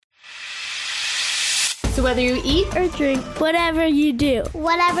So whether you eat or drink, Whatever you do.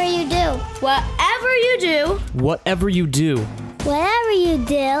 Whatever you do. whatever you do, Whatever you do. Whatever you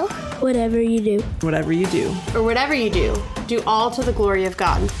do. Whatever you do. Whatever you do. or whatever you do all to the glory of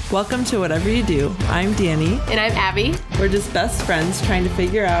God. Welcome to Whatever You Do. I'm Danny. And I'm Abby. We're just best friends trying to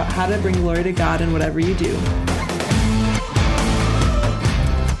figure out how to bring glory to God in whatever you do.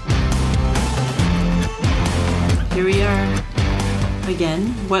 Here we are again.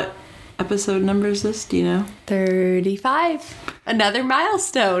 What episode number is this? Do you know? 35. Another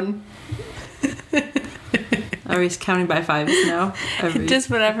milestone. Are we counting by fives now?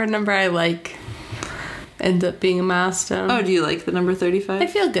 Just whatever number I like ends up being a milestone. Oh, do you like the number 35? I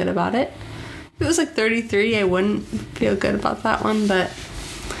feel good about it. If it was like 33, I wouldn't feel good about that one, but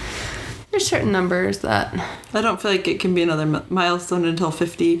there's certain numbers that... I don't feel like it can be another milestone until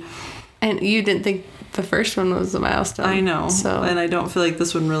 50. And you didn't think the first one was a milestone. I know. So. And I don't feel like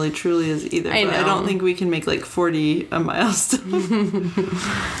this one really truly is either. I But I know. don't think we can make like 40 a milestone.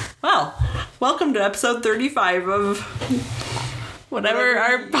 Well, welcome to episode 35 of Whatever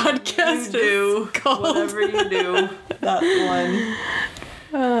our podcast is called. Whatever you do. That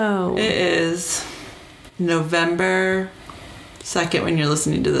one. Oh. It is November 2nd when you're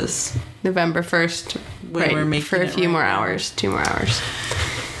listening to this. November 1st. When we're making for a it few right more now. hours. 2 more hours.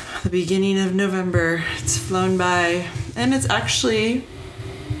 The beginning of November. It's flown by. And it's actually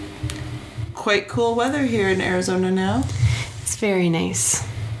quite cool weather here in Arizona now. It's very nice.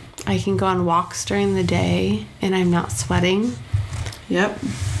 I can go on walks during the day and I'm not sweating. Yep.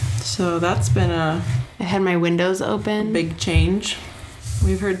 So that's been a I had my windows open. big change.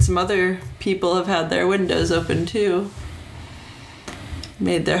 We've heard some other people have had their windows open too.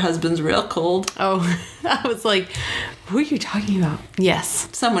 Made their husbands real cold. Oh, I was like, who are you talking about? Yes.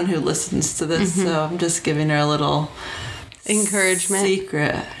 Someone who listens to this, so I'm just giving her a little Encouragement.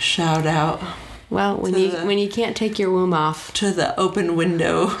 secret shout out Well, when you can't take your womb off. to the open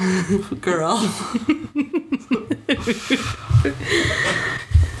window girl.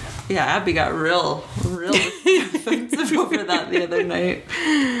 Yeah, Abby got real defensive over that the other night.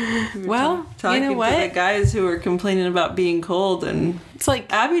 Well, Talking you know to what? the guys who were complaining about being cold, and It's like,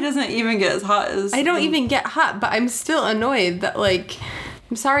 Abby doesn't even get as hot as I don't even get hot, but I'm still annoyed that, like,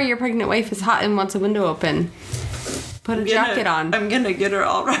 I'm sorry your pregnant wife is hot and wants a window open. Put a jacket on. I'm gonna get her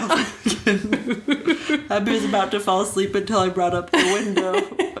all riled up again. Abby was about to fall asleep until I brought up the window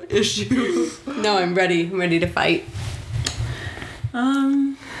issue. No, I'm ready. I'm ready to fight.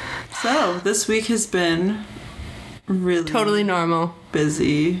 So this week has been really Totally normal.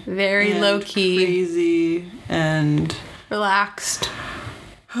 busy, Very and low-key. crazy, and Relaxed.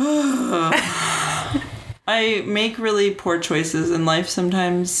 I make really poor choices in life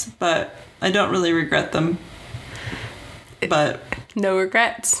sometimes, but I don't really regret them. But No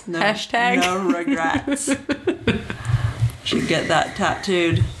regrets. no, Hashtag. no regrets. Should get that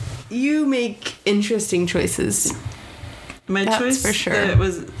tattooed. You make interesting choices. My That's choice for sure.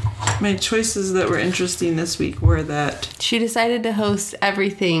 My choices that were interesting this week were that She decided to host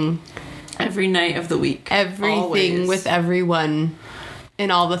everything. every night of the week, Everything always. with everyone.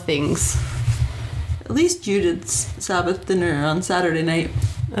 And all the things. At least you did Sabbath dinner on Saturday night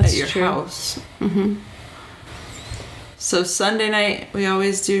That's at your true. house. Mm-hmm. So Sunday night we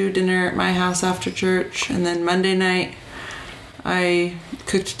always do dinner at my house after church, and then Monday night I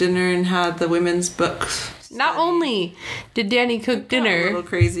cooked dinner and had the women's books. Not only did Danny cook A dinner, little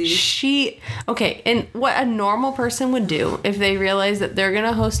crazy. Okay, and what a normal person would do if they realize that they're going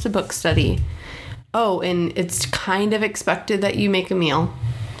to host a book study. Oh, and it's kind of expected that you make a meal.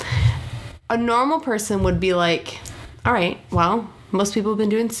 A normal person would be like, all right, well, most people have been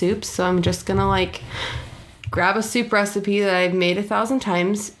doing soups, so I'm just going to like grab a soup recipe that I've made 1,000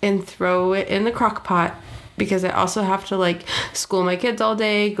 times and throw it in the crock pot. Because I also have to like school my kids all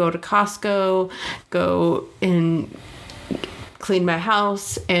day, go to Costco, go and clean my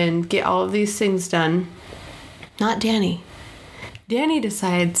house and get all of these things done. Not Danny. Danny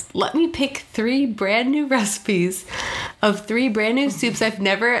decides, let me pick 3 brand new recipes of 3 brand new soups I've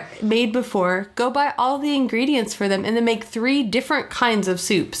never made before, go buy all the ingredients for them, and then make 3 different kinds of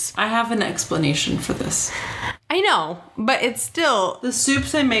soups. I have an explanation for this. I know, but it's still... The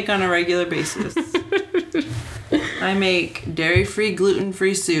soups I make on a regular basis. I make dairy-free,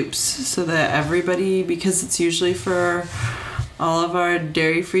 gluten-free soups so that everybody, because it's usually for all of our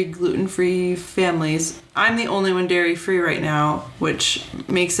dairy-free, gluten-free families. I'm the only one dairy-free right now, which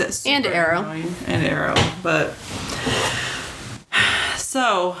makes it super And Arrow. annoying. And Arrow. But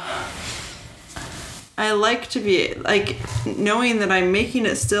so I like to be like knowing that I'm making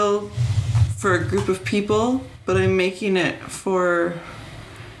it still for a group of people, but I'm making it for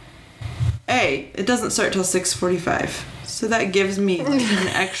it doesn't start till 6:45. So that gives me like an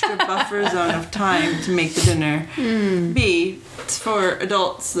extra buffer zone of time to make the dinner. B, it's for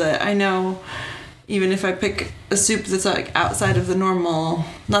adults that I know, even if I pick a soup that's like outside of the normal,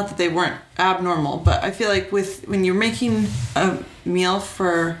 not that they weren't abnormal, but I feel like when you're making a meal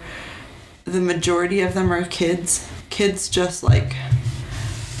for the majority of them are kids just like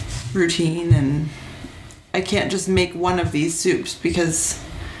routine, and I can't just make one of these soups because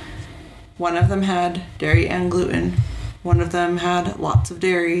one of them had dairy and gluten. One of them had lots of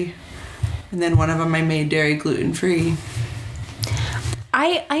dairy, and then one of them I made dairy gluten-free.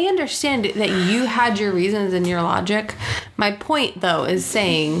 I understand that you had your reasons and your logic. My point, though, is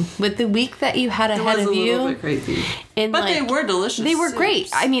saying with the week that you had ahead of you, it was a little bit crazy, and but like, they were delicious. They were soups. great.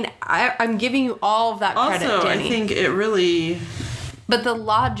 I mean, I'm giving you all of that credit, Also, Danny. I think it really. But the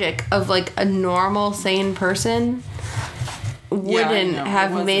logic of like a normal, sane person wouldn't it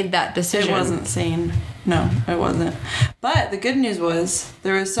have wasn't. that that decision. It wasn't sane. No, it wasn't. But the good news was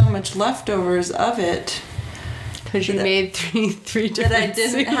there was so much leftovers of it Because you made three that different I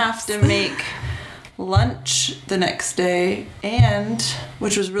didn't soups. have to make lunch the next day, and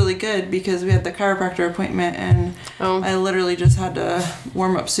which was really good because we had the chiropractor appointment, and I literally just had to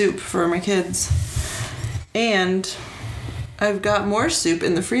warm up soup for my kids. And I've got more soup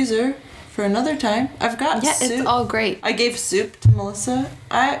in the freezer for another time. I've got soup. It's all great. I gave soup to Melissa.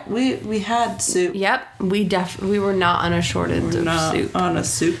 We had soup. Yep, we were not on a shortage of Not soup, on a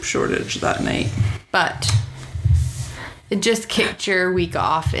soup shortage that night. but it just kicked your week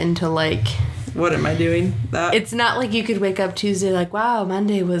off into like. What am I doing? That It's not like you could wake up Tuesday like, wow,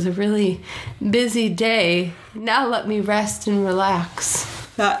 Monday was a really busy day. Now let me rest and relax.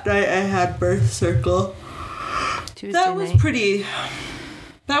 that night I had birth circle. Tuesday That was night. pretty.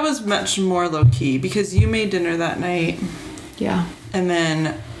 That was much more low key because you made dinner that night, Yeah. and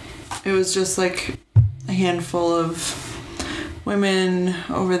then it was just like a handful of women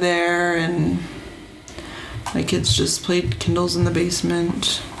over there, and my kids just played Kindles in the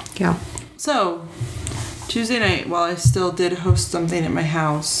basement. Yeah. So, Tuesday night, while I still did host something at my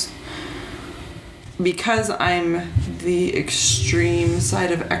house, because I'm the extreme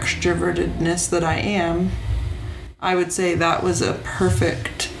side of extrovertedness that I am, I would say that was a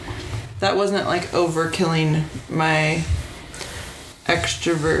perfect. That wasn't like overkilling my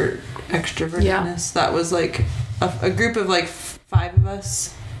extrovertedness. Yeah. That was like a group of like 5 of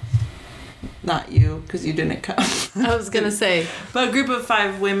us. Not you, because you didn't come. I was going to say. But a group of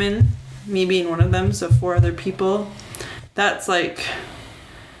 5 women, me being one of them, so 4 other people. That's like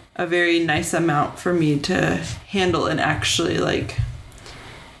a very nice amount for me to handle and actually like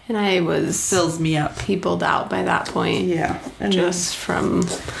And I was fills me up. peopled out by that point. Yeah. And Just from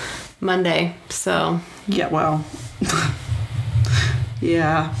Monday. So. yeah, well.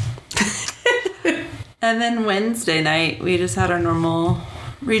 Yeah. And then Wednesday night, we just had our normal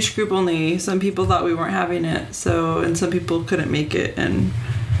reach group only. Some people thought we weren't having it, and some people couldn't make it, and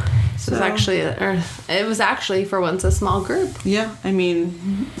so It was actually for once a small group. yeah, I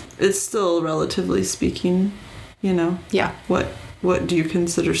mean, it's still relatively speaking, you know. Yeah. What do you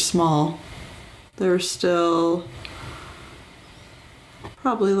consider small? There were still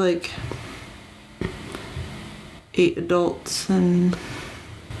probably like 8 adults and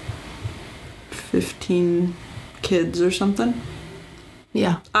 15 kids or something.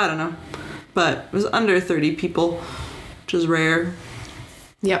 Yeah. I don't know. But it was under 30 people, which is rare.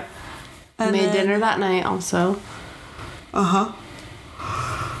 Yep. And Made then- dinner that night also. Uh-huh.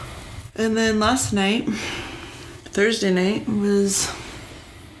 And then last night, Thursday night, was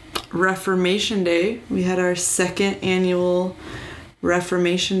Reformation Day. We had our 2nd annual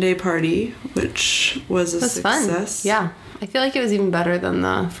Reformation Day party, which was a It was success. fun. Yeah. I feel like it was even better than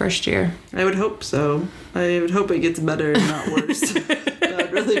the first year. I would hope so. I would hope it gets better and not worse. That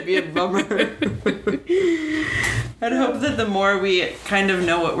would really be a bummer. I'd hope that the more we kind of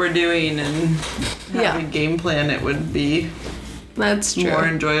know what we're doing and have a game plan, it would be That's true. more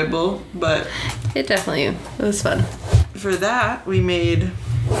enjoyable. But It was fun. for that, we made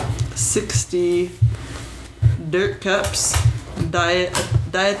 60 dirt cups, diet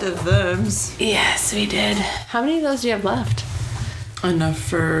of worms. Yes, we did. How many of those do you have left? Enough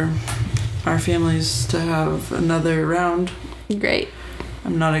for our families to have another round. Great.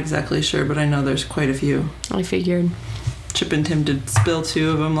 I'm not exactly sure, but I know there's quite a few. I figured. Chip and Tim did spill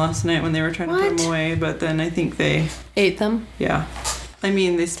 2 of them last night when they were trying to put What? them away, but then I think they, Ate them? yeah. I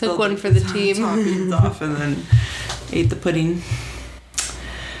mean, they spilled one for the team. toppings off and then ate the pudding.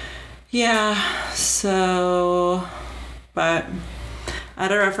 Yeah, so, but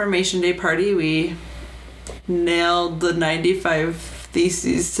at our Reformation Day party, we nailed the 95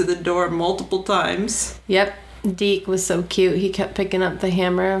 feces to the door multiple times. Yep. Deke was so cute. He kept picking up the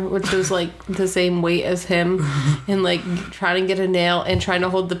hammer, which was like the same weight as him, and like trying to get a nail and trying to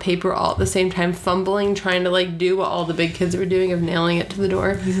hold the paper all at the same time, fumbling, trying to like do what all the big kids were doing of nailing it to the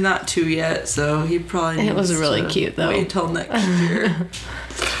door. He's not 2 yet, so he probably It was needs really to cute, though. Wait till next year.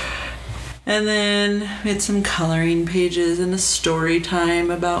 And then we had some coloring pages and a story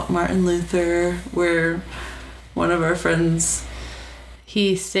time about Martin Luther, where one of our friends,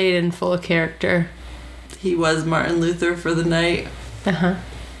 He stayed in full character. he was Martin Luther for the night. Uh-huh.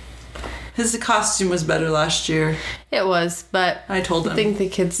 His costume was better last year. It was, but I told him. I think the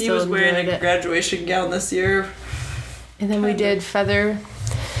kids He still was wearing enjoyed a it. graduation gown this year. And then we did feather.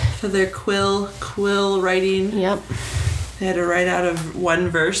 For their quill writing. Yep. They had to write out of one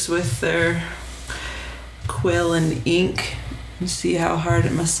verse with their quill and ink. You see how hard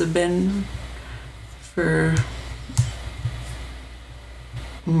it must have been for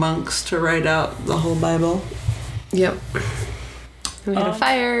monks to write out the whole Bible. Yep. We had a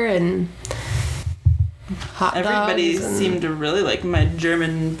fire and hot dogs. Everybody and seemed to really like my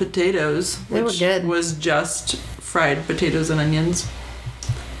German potatoes, They were which good. was just fried potatoes and onions.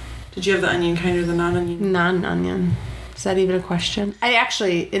 Did you have the onion kind or the non-onion? non-onion. Is that even a question? I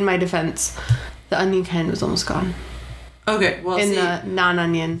actually, in my defense, the onion kind was almost gone. Okay, well, In see, the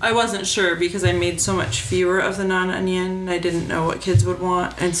non-onion. I wasn't sure because I made so much fewer of the non-onion. I didn't know what kids would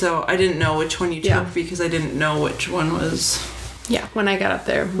want, and so I didn't know which one you took Yeah. because I didn't know which one was. Yeah, when I got up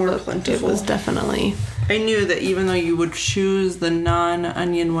there, More it plentiful. was definitely... I knew that even though you would choose the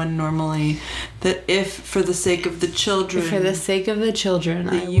non-onion one normally, that if for the sake of the children, For the sake of the children,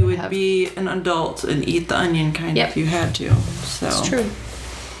 I that you would have... be an adult and eat the onion kind Yep. if you had to. So It's true.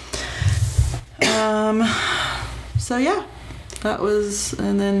 So yeah, that was,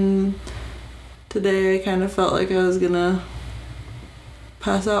 and then today I kind of felt like I was gonna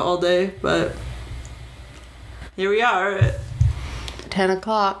pass out all day, but here we are at 10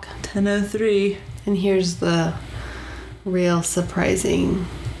 o'clock. 10:03. And here's the real surprising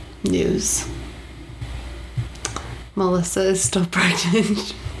news. Melissa is still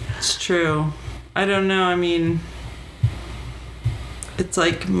pregnant. It's true. I don't know. I mean, it's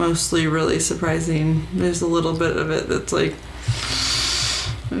like mostly really surprising. There's a little bit of it that's like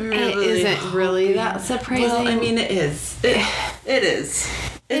really It isn't really that surprising. Well, I mean, it is. It is.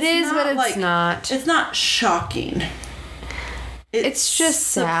 It is, not but it's like, not. It's not shocking. It's just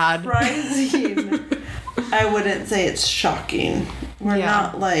sad. Surprising. I wouldn't say it's shocking. We're Yeah.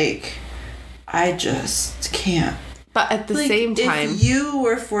 not like, I just can't. But at the Like, same time, if you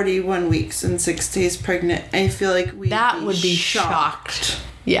were 41 weeks and 6 days pregnant, I feel like that would be shocked.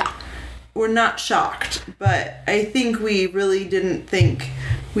 Yeah. We're not shocked, but I think we really didn't think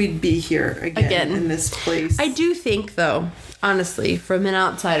we'd be here again. In this place. I do think, though, honestly, from an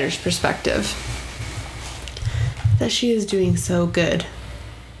outsider's perspective, that she is doing so good.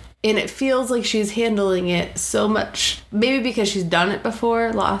 And it feels like she's handling it so much, maybe because she's done it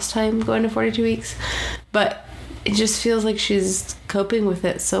before last time going to 42 weeks, but it just feels like she's coping with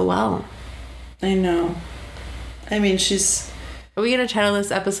it so well. I know. I mean, she's... Are we going to title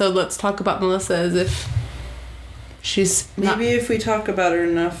this episode, Let's Talk About Melissa, as if she's not... Maybe if we talk about her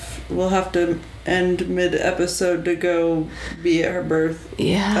enough, we'll have to end mid-episode to go be at her birth.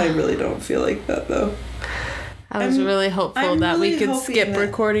 Yeah. I really don't feel like that, though. I was really hopeful that we really could hoping skip that-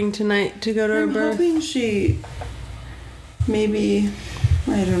 recording tonight to go to her I'm birth. hoping she... Maybe...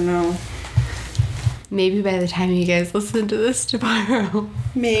 I don't know. Maybe by the time you guys listen to this tomorrow.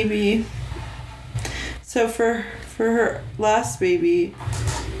 Maybe. So for her last baby,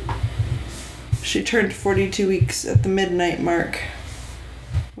 she turned 42 weeks at the midnight mark.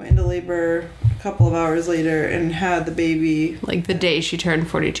 Went into labor a couple of hours later and had the baby. Like the day she turned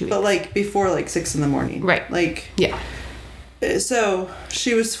 42 weeks. But like before like 6 in the morning. Right. Like, Yeah. so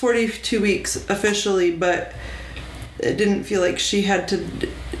she was 42 weeks officially, but it didn't feel like she had to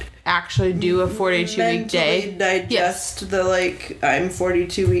Actually do a 42 week day. mentally digest the like, I'm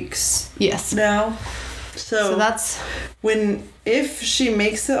 42 weeks Yes. now. So that's If she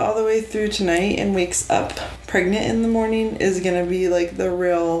makes it all the way through tonight and wakes up pregnant in the morning is gonna be like the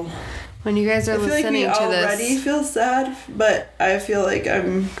real... when you guys are I feel like listening we to already this. feel sad, but I feel like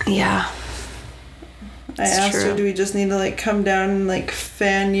Yeah. I It's asked her, true. do we just need to like come down and like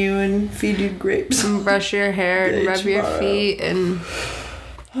fan you and feed you grapes? And brush your hair and Day rub your tomorrow. feet and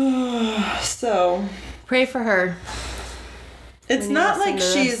So pray for her. it's When you not listen like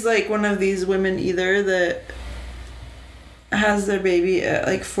to she's this. like one of these women either that has their baby at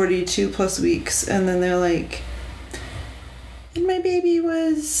like 42 plus weeks and then they're like, and my baby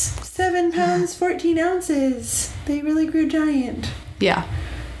was 7 pounds 14 ounces. They really grew giant. Yeah.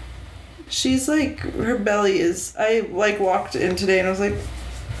 She's like, her belly is, I like walked in today and I was like,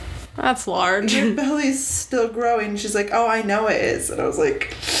 That's large. your belly's still growing. She's like, oh, I know it is. And I was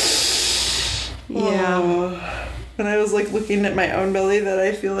like, Yeah. oh. And I was like looking at my own belly that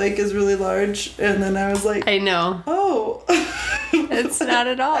I feel like is really large. And then I was like, I know. oh. It's not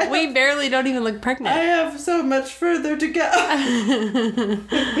at all. We barely don't even look I pregnant. have so much further to go.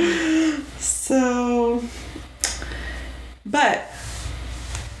 So, but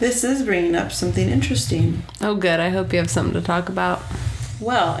this is bringing up something interesting. Oh, good. I hope you have something to talk about.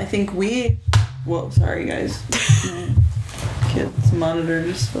 Well, I think well, sorry guys. My kid's monitor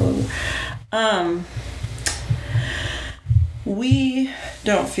just fell over. We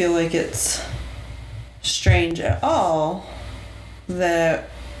don't feel like it's strange at all that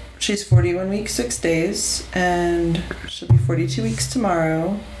she's 41 weeks, 6 days, and she'll be 42 weeks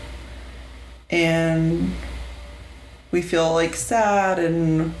tomorrow. And we feel like sad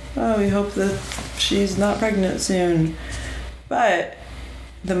and, oh, we hope that she's not pregnant soon. But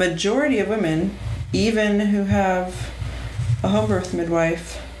the majority of women, even who have a home birth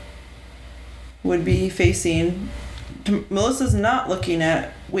midwife, would be facing. Melissa's not looking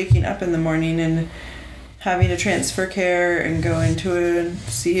at waking up in the morning and having to transfer care and going to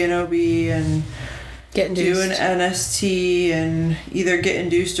see an OB and Get induced. do an NST and either get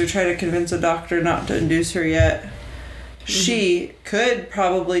induced or try to convince a doctor not to induce her yet. Mm-hmm. She could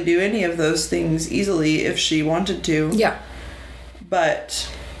probably do any of those things easily if she wanted to. Yeah.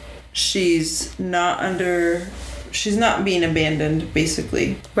 But she's not being abandoned,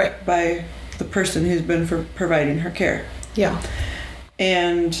 basically. Right. By the person who's been providing her care. Yeah.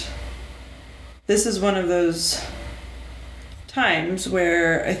 And this is one of those times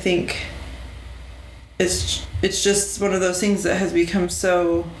where I think it's just one of those things that has become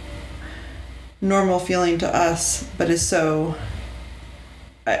so normal feeling to us, but is so,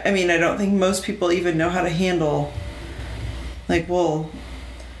 I mean, I don't think most people even know how to handle, like, well,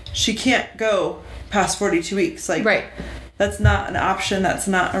 she can't go past 42 weeks. Like, Right. That's not an option. That's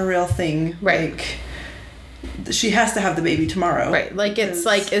not a real thing. Right. Like, she has to have the baby tomorrow. Right. Like, it's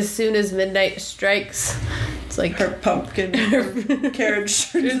like as soon as midnight strikes, it's like Her pumpkin carriage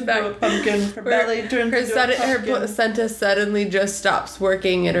turns into back. a pumpkin. Her belly turns into a pumpkin. her placenta suddenly just stops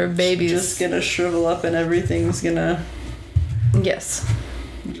working and her baby's just gonna shrivel up and everything's gonna... Yes.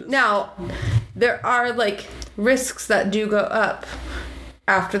 Now, there are like risks that do go up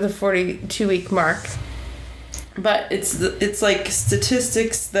after the 42-week mark. But it's like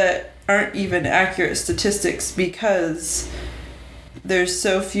statistics that aren't even accurate statistics because there's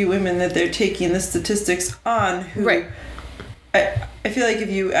so few women that they're taking the statistics on who... Right. I feel like if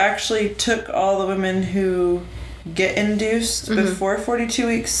you actually took all the women who get induced before 42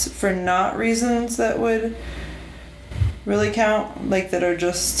 weeks for not reasons that would really count, like that are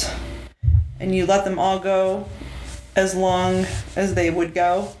just... and you let them all go as long as they would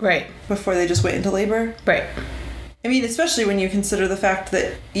go. Right. Before they just went into labor. Right. I mean, especially when you consider the fact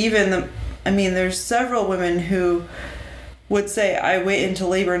that there's several women who would say, I went into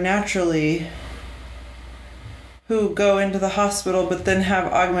labor naturally, who go into the hospital but then have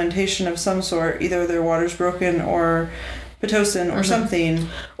augmentation of some sort. Either their water's broken or Pitocin or something.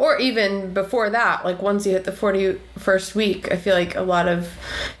 Or even before that, like once you hit the 41st week, I feel like a lot of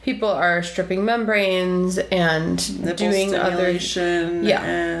people are stripping membranes and Nipple doing other... stimulation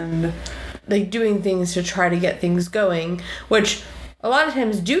and... like doing things to try to get things going, which a lot of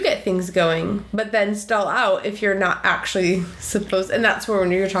times do get things going, but then stall out if you're not actually supposed. And that's where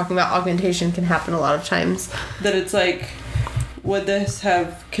when you're talking about augmentation can happen a lot of times. That it's like, would this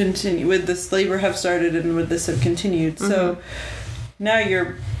have continued? Would this labor have started and would this have continued? Mm-hmm. So now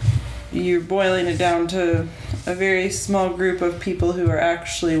you're boiling it down to a very small group of people who are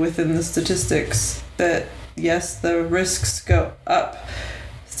actually within the statistics that, yes, the risks go up.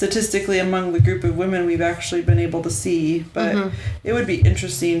 Statistically, among the group of women we've actually been able to see, but it would be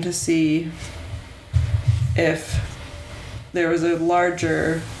interesting to see if there was a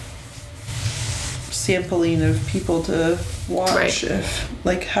larger sampling of people to watch, right. If,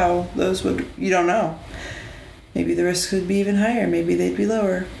 like, how those would, you don't know. Maybe the risks would be even higher, maybe they'd be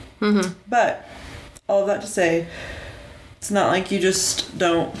lower. Mm-hmm. But, all of that to say, it's not like you just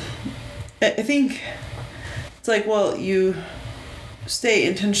don't, I think it's like, well, you stay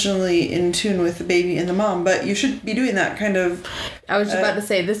intentionally in tune with the baby and the mom, but you should be doing that kind of... I was just about to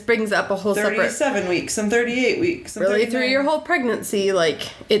say, this brings up a whole 37 weeks and 38 weeks. And really 39. through your whole pregnancy, like,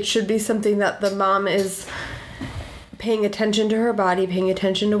 it should be something that the mom is paying attention to her body, paying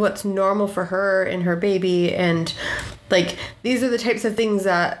attention to what's normal for her and her baby, and, like, these are the types of things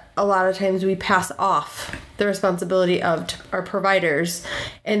that a lot of times we pass off the responsibility of our providers.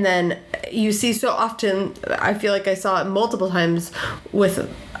 And then you see so often, I feel like I saw it multiple times with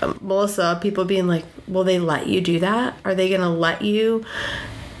Melissa, people being like, will they let you do that? Are they going to let you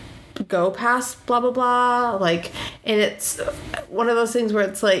go past blah, blah, blah? Like, and it's one of those things where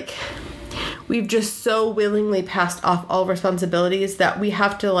it's like, we've just so willingly passed off all responsibilities that we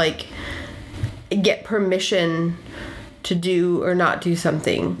have to like get permission to do or not do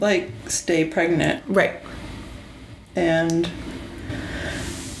something. Like stay pregnant. Right. And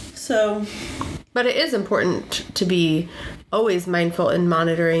so... But it is important to be always mindful in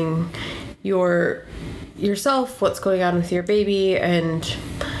monitoring yourself, what's going on with your baby, and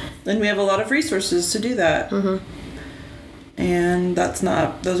we have a lot of resources to do that. Mm-hmm. And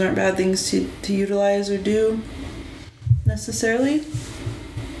those aren't bad things to utilize or do necessarily.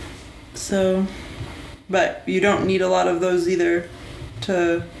 So, but you don't need a lot of those either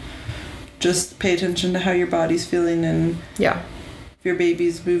to just pay attention to how your body's feeling and yeah, if your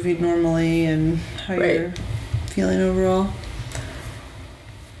baby's moving normally and how you're feeling overall.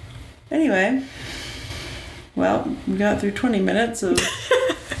 Anyway, well, we got through 20 minutes of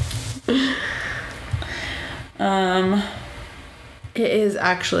it is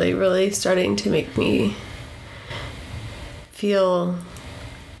actually really starting to make me feel...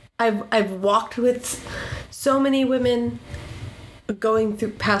 I've walked with so many women going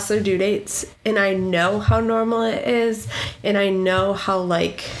through past their due dates, and I know how normal it is, and I know how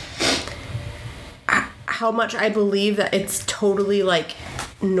like how much I believe that it's totally like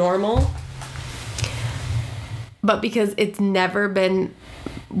normal, but because it's never been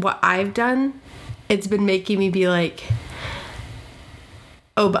what I've done, it's been making me be like,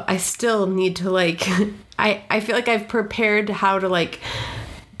 oh, but I still need to like I feel like I've prepared how to like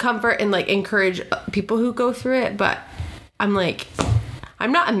comfort and like encourage people who go through it, but I'm like,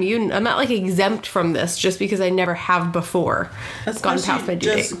 I'm not immune. I'm not like exempt from this just because I never have before gone past my due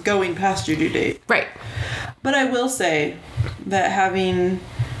date. Just going past your due date. Right. But I will say that having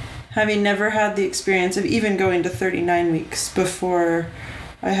never had the experience of even going to 39 weeks before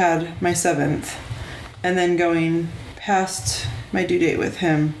I had my 7th, and then going past my due date with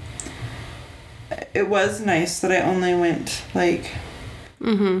him, it was nice that I only went like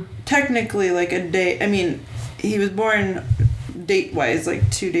technically like a day. I mean, he was born date-wise like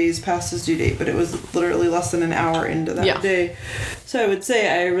 2 days past his due date, but it was literally less than an hour into that day. So I would say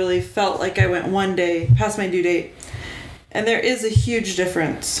I really felt like I went 1 day past my due date. And there is a huge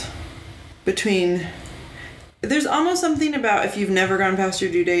difference between... There's almost something about if you've never gone past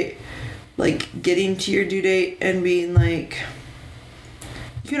your due date, like getting to your due date and being like...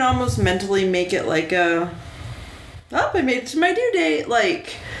 You can almost mentally make it like a... Oh, I made it to my due date.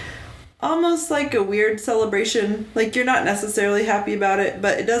 Like, almost like a weird celebration. Like, you're not necessarily happy about it,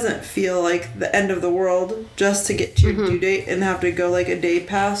 but it doesn't feel like the end of the world just to get to your due date and have to go like a day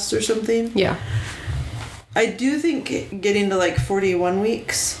past or something. Yeah. I do think getting to like 41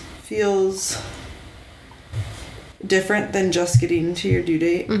 weeks feels different than just getting to your due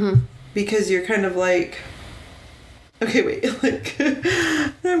date. Mm-hmm. Because you're kind of like... Okay, wait, like,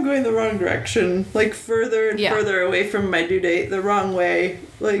 I'm going the wrong direction, like, further and further away from my due date, the wrong way.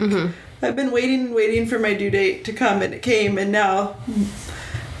 Like, I've been waiting for my due date to come, and it came, and now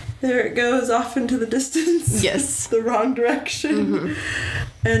there it goes off into the distance. Yes. The wrong direction.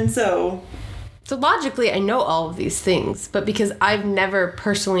 And so logically, I know all of these things, but because I've never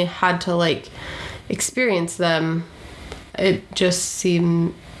personally had to, like, experience them, it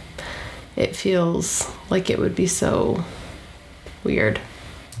feels like it would be so weird.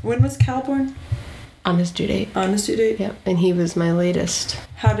 When was Cal born? On his due date. On his due date? Yep, and he was my latest.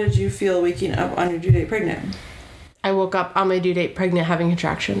 How did you feel waking up on your due date pregnant? I woke up on my due date pregnant having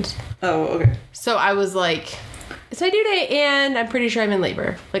contractions. Oh, okay. So I was like, it's my due date and I'm pretty sure I'm in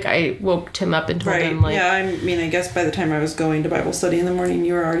labor. Like, I woke Tim up and told him, like... Yeah, I mean, I guess by the time I was going to Bible study in the morning,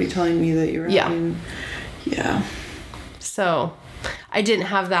 you were already telling me that you were having... Yeah. So... I didn't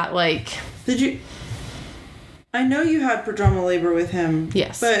have that, like... Did you... I know you had prodromal labor with him.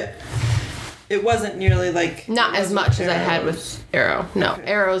 Yes. But it wasn't nearly like... Not as much as I had with Arrow. No, okay.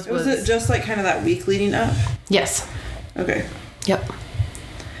 Arrow's was... Was it just like kind of that week leading up? Yes. Okay. Yep.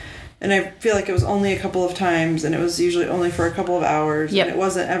 And I feel like it was only a couple of times, and it was usually only for a couple of hours. Yep. And it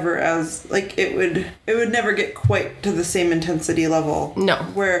wasn't ever as... Like, it would never get quite to the same intensity level. No.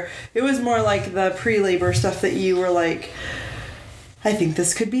 Where it was more like the pre-labor stuff that you were like... I think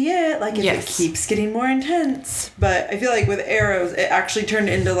this could be it. Like, if it keeps getting more intense. But I feel like with Arrows, it actually turned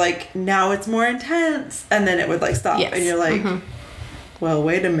into, like, now it's more intense. And then it would, like, stop. Yes. And you're like, well,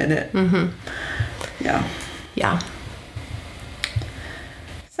 wait a minute. Yeah. Yeah.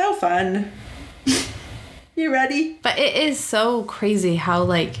 So fun. You ready? But it is so crazy how,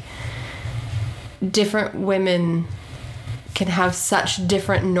 like, different women can have such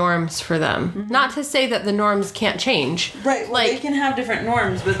different norms for them. Mm-hmm. Not to say that the norms can't change. Right. Well, like, they can have different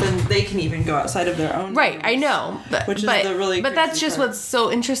norms, but then they can even go outside of their own right, norms, I know. But, which is but, the really But that's crazy just part. what's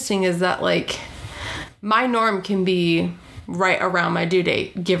so interesting is that, like, my norm can be right around my due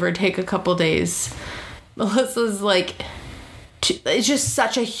date, give or take a couple days. Melissa's, like, it's just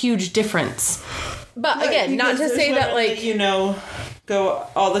such a huge difference. But Right, again, not because to there's say that, women like, you know, go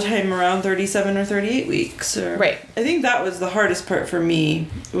all the time around 37 or 38 weeks. Or, Right. I think that was the hardest part for me,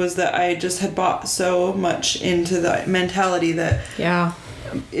 was that I just had bought so much into the mentality that yeah.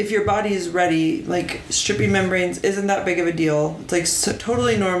 if your body is ready, like, stripping membranes isn't that big of a deal. It's, like, so,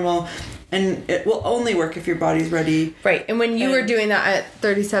 totally normal, and it will only work if your body's ready. Right. And when you were And- doing that at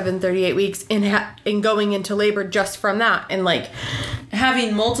 37, 38 weeks and going into labor just from that and, like,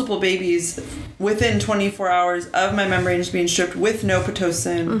 Having multiple babies within 24 hours of my membranes being stripped with no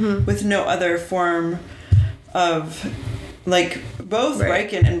Pitocin, Mm-hmm. with no other form of, like, both Right.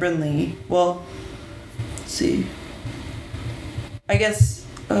 Riken and Brinley. Well, let's see. I guess,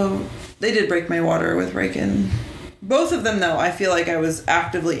 they did break my water with Riken. Both of them, though, I feel like I was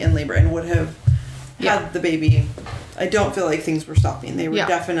actively in labor and would have Yeah. had the baby. I don't feel like things were stopping. They were Yeah.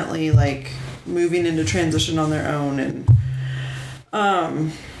 definitely, like, moving into transition on their own, and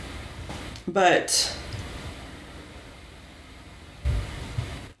but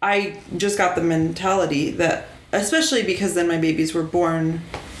I just got the mentality that, especially because then my babies were born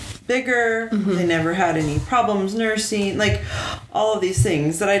bigger, they never had any problems nursing, like, all of these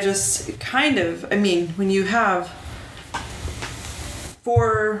things that I just kind of, I mean, when you have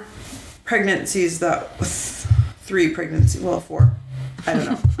 4 pregnancies four, I don't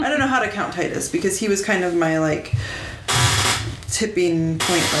know. I don't know how to count Titus, because he was kind of my, like, tipping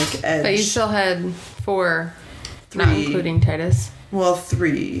point, like, edge. but you still had 4, not 3. including Titus. Well,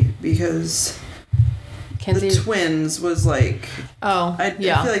 3, because Kenzie. the twins was, like, Oh, I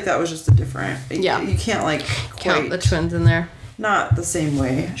yeah. feel like that was just a different. Yeah. You can't, like, Count the quite- twins in there. Not the same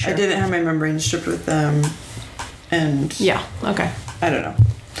way. Sure. I didn't have my membranes stripped with them, and Yeah. Okay. I don't know.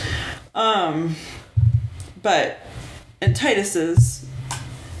 But and Titus's,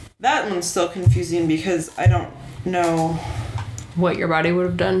 that one's still confusing because I don't know. What your body would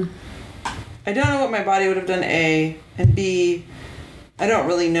have done. I don't know what my body would have done, A, and B, I don't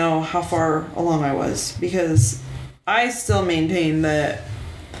really know how far along I was, because I still maintain that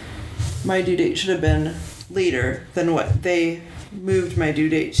my due date should have been later than what they moved my due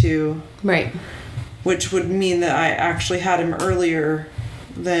date to, Right. which would mean that I actually had him earlier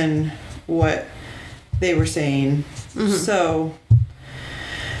than what they were saying. So,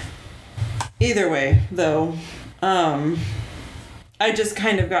 either way, though, I just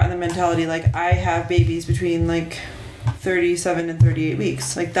kind of got in the mentality, like, I have babies between, like, 37 and 38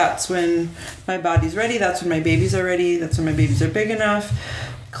 weeks. Like, that's when my body's ready. That's when my babies are ready. That's when my babies are big enough.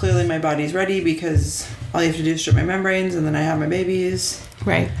 Clearly my body's ready, because all you have to do is strip my membranes and then I have my babies.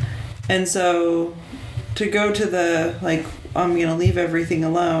 Right. And so to go to the, like, I'm going to leave everything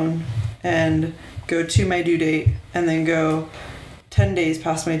alone and go to my due date and then go 10 days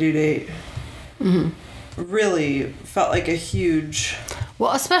past my due date really felt like a huge...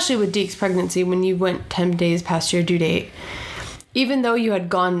 Well, especially with Deke's pregnancy, when you went 10 days past your due date, even though you had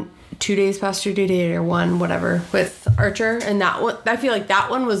gone 2 days past your due date or 1, whatever, with Archer, and that one, I feel like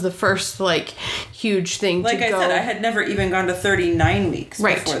that one was the first, like, huge thing Like to I go. said, I had never even gone to 39 weeks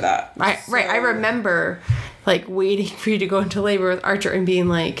before that. Right. I remember, like, waiting for you to go into labor with Archer and being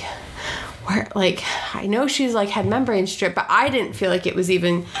like, where, like, I know she's, like, had membrane strip, but I didn't feel like it was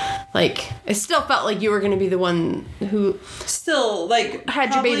even, like, it still felt like you were going to be the one who Still, like...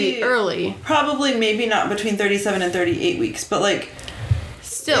 had your baby early. Probably maybe not between 37 and 38 weeks, but, like...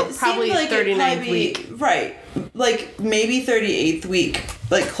 Still, it probably seemed like it'd 39th probably- week. Right. Like, maybe 38th week.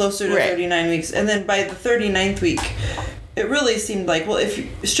 Like, closer to Right. 39 weeks. And then by the 39th week, it really seemed like, well, if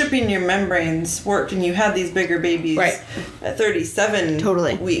stripping your membranes worked and you had these bigger babies Right. at 37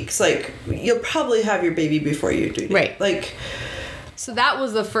 Totally. weeks, like, you'll probably have your baby before your due date. Right. Like, So that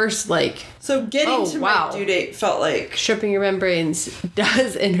was the first, like, so getting Oh, to wow. my due date felt like... stripping your membranes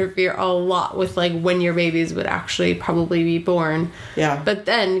does interfere a lot with, like, when your babies would actually probably be born. Yeah. But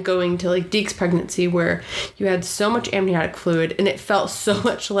then going to, like, Deke's pregnancy, where you had so much amniotic fluid, and it felt so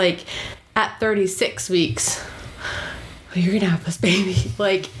much like at 36 weeks, oh, you're gonna have this baby.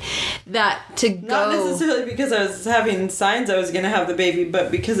 Like, that to go. Not necessarily because I was having signs I was going to have the baby,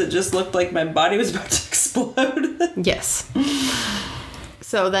 but because it just looked like my body was about to explode. Yes.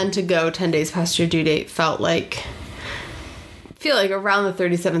 So then to go 10 days past your due date felt feel like around the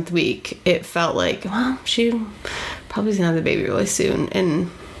 37th week, it felt like, well, she probably gonna have the baby really soon.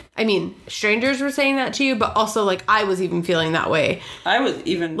 And I mean, strangers were saying that to you, but also like I was even feeling that way. I was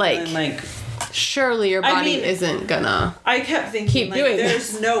even feeling like, surely your body isn't gonna. I kept thinking, keep like, doing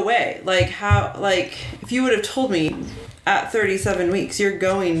there's this. no way. Like, how, like, if you would have told me at 37 weeks you're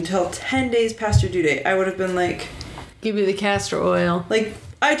going till 10 days past your due date, I would have been like, give you the castor oil. Like,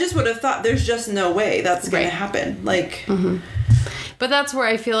 I just would have thought there's just no way that's gonna happen. Like, But that's where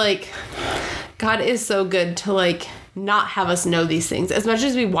I feel like God is so good to like not have us know these things as much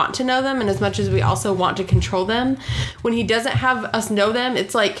as we want to know them and as much as we also want to control them. When he doesn't have us know them,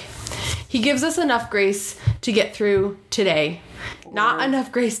 it's like he gives us enough grace to get through today, not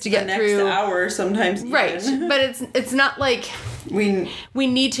enough grace to get the through next hour sometimes even. Right. But it's not like we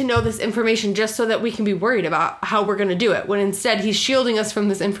need to know this information just so that we can be worried about how we're going to do it, when instead he's shielding us from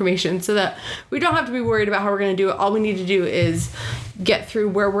this information so that we don't have to be worried about how we're going to do it. All we need to do is get through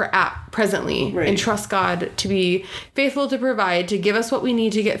where we're at presently and trust God to be faithful to provide, to give us what we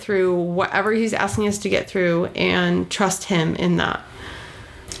need to get through whatever he's asking us to get through, and trust him in that.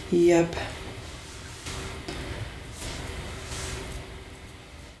 Yep.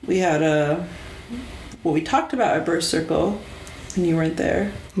 We had what we talked about at Birth Circle when you weren't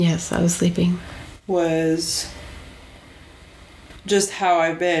there. Yes, I was sleeping. Was just how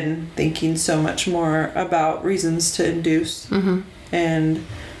I've been thinking so much more about reasons to induce. Mm-hmm. And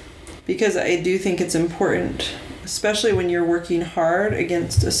because I do think it's important, especially when you're working hard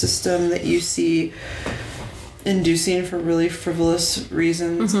against a system that you see inducing for really frivolous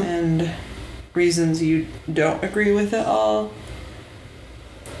reasons and reasons you don't agree with at all.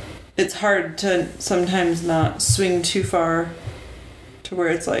 It's hard to sometimes not swing too far to where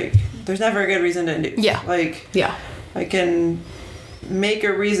it's like, there's never a good reason to induce. Yeah. Like, yeah. I can make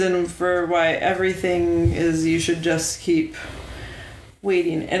a reason for why everything is you should just keep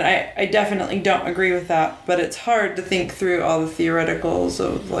waiting. And I definitely don't agree with that, but it's hard to think through all the theoreticals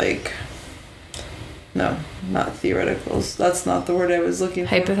of like, no, not theoreticals. That's not the word I was looking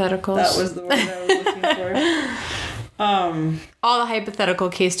for. Hypotheticals. That was the word I was looking for. All the hypothetical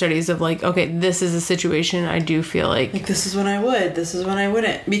case studies of like, okay, this is a situation I do feel like this is when I would, this is when I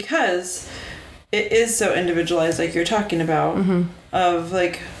wouldn't, because it is so individualized, like you're talking about, of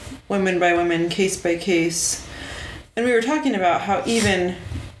like women by women, case by case. And we were talking about how even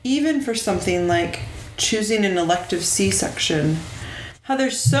for something like choosing an elective C-section, how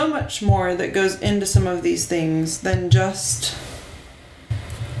there's so much more that goes into some of these things than just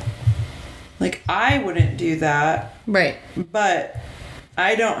like, I wouldn't do that. right. But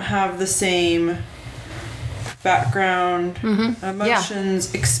I don't have the same background,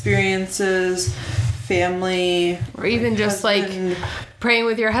 emotions, experiences, family, Or even just husband, like praying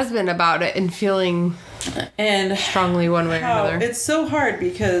with your husband about it and feeling and strongly one way or how another. it's so hard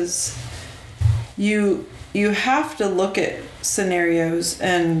because you have to look at scenarios,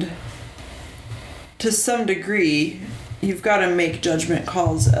 and to some degree you've got to make judgment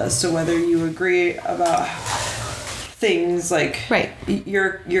calls as to whether you agree about things. Like, Right.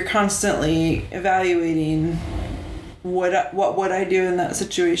 you're constantly evaluating what would I do in that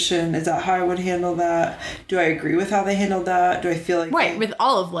situation? Is that how I would handle that? Do I agree with how they handled that? Do I feel like Right, with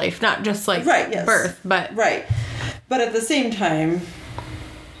all of life, not just like Yes. birth, but Right. But at the same time,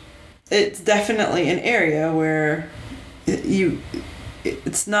 it's definitely an area where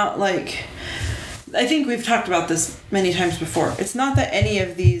it's not like, I think we've talked about this many times before. It's not that any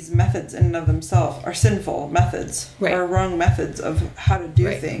of these methods in and of themselves are sinful methods Right. or wrong methods of how to do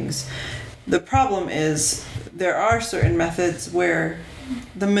Right. things. The problem is there are certain methods where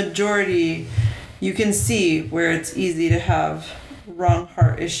the majority, you can see where it's easy to have wrong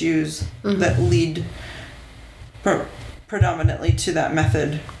heart issues that lead predominantly to that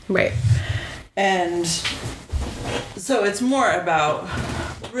method. right. And so it's more about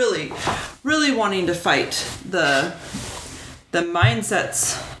really wanting to fight the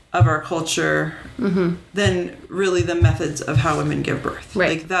mindsets of our culture than really the methods of how women give birth.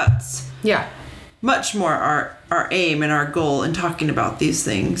 Right. Like, that's Yeah. much more our aim and our goal in talking about these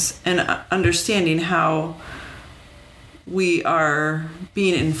things, and understanding how we are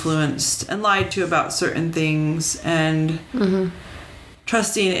being influenced and lied to about certain things, and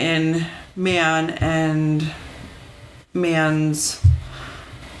trusting in man and man's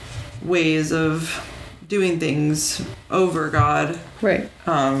ways of doing things over God. Right.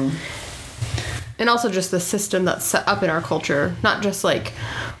 And also just the system that's set up in our culture, not just like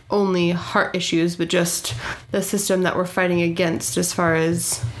only heart issues, but just the system that we're fighting against as far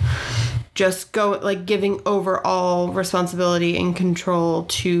as just giving over all responsibility and control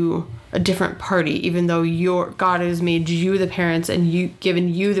to a different party, even though God has made you the parents and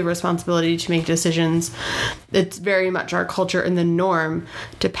given you the responsibility to make decisions. It's very much our culture and the norm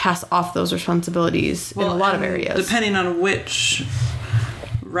to pass off those responsibilities in a lot of areas. Depending on which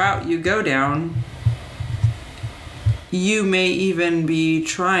route you go down, you may even be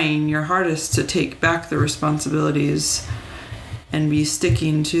trying your hardest to take back the responsibilities and be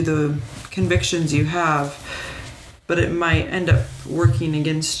sticking to the convictions you have, but it might end up working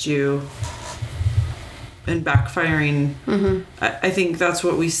against you and backfiring. Mm-hmm. I think that's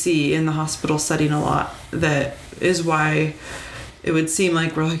what we see in the hospital setting a lot. That is why it would seem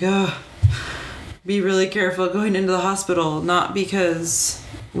like we're like, oh, be really careful going into the hospital, not because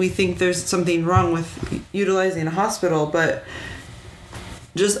we think there's something wrong with utilizing a hospital, but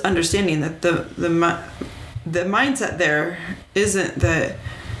just understanding that the mindset there isn't that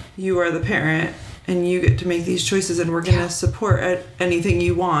you are the parent and you get to make these choices and we're going to support anything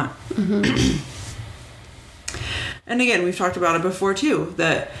you want. Mm-hmm. And again, we've talked about it before too,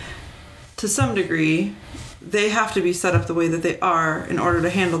 that to some degree they have to be set up the way that they are in order to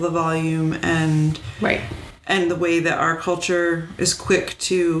handle the volume and the way that our culture is quick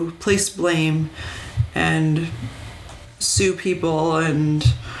to place blame and sue people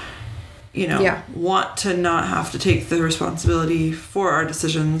and want to not have to take the responsibility for our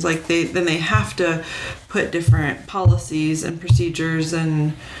decisions. Like they have to put different policies and procedures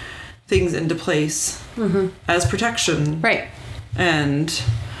and things into place as protection. Right. And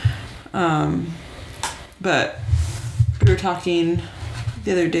but we were talking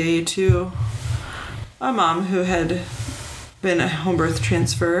the other day to a mom who had been a home birth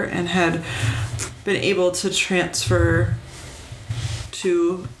transfer and had been able to transfer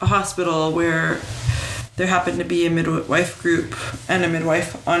to a hospital where there happened to be a midwife group and a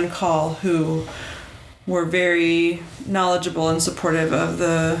midwife on call who were very knowledgeable and supportive of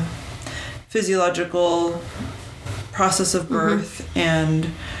the physiological process of birth and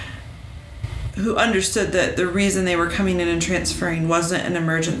who understood that the reason they were coming in and transferring wasn't an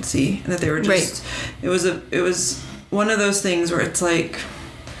emergency and that they were just it was one of those things where it's like,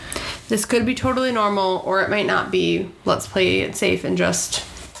 this could be totally normal or it might not be. Let's play it safe and just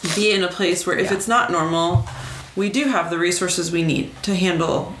be in a place where if it's not normal, we do have the resources we need to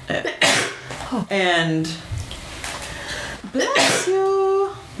handle it. And bless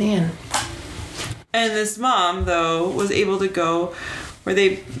you. Man. And this mom, though, was able to go where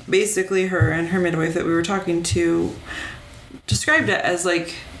they basically, her and her midwife that we were talking to described it as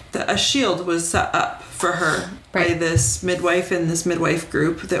like a shield was set up for her by this midwife and this midwife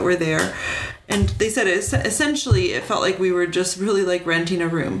group that were there. And they said essentially it felt like we were just really like renting a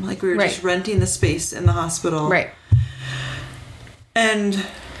room. Like we were just renting the space in the hospital. Right. And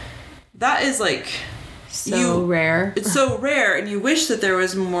that is like... rare. It's so rare, and you wish that there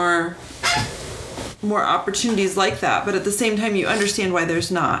was more opportunities like that, but at the same time you understand why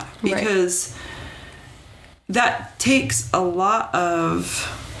there's not, because that takes a lot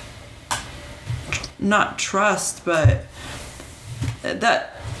of not trust, but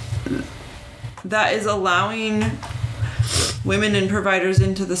that is allowing women and providers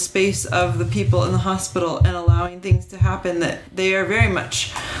into the space of the people in the hospital and allowing things to happen that they are very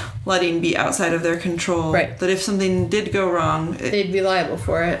much letting be outside of their control. That if something did go wrong, they'd be liable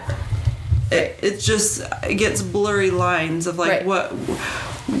for it. It gets blurry lines of like what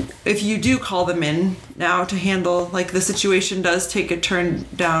if you do call them in now to handle, like the situation does take a turn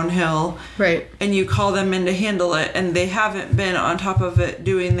downhill, and you call them in to handle it and they haven't been on top of it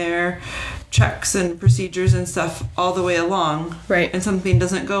doing their checks and procedures and stuff all the way along, and something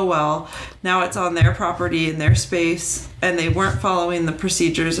doesn't go well, now it's on their property and their space and they weren't following the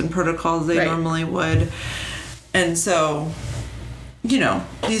procedures and protocols they normally would. And so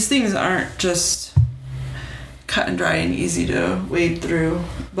these things aren't just cut and dry and easy to wade through,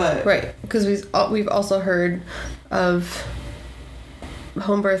 but because we've also heard of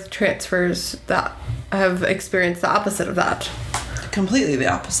home birth transfers that have experienced the opposite of that. Completely the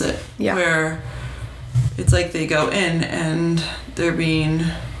opposite. Where it's like they go in and they're being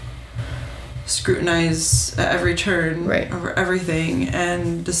scrutinized at every turn over everything,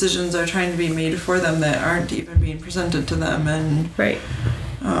 and decisions are trying to be made for them that aren't even being presented to them, and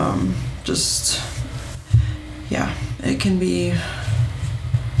it can be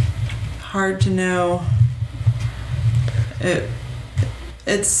hard to know.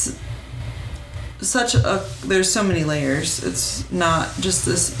 It's such a, there's so many layers. It's not just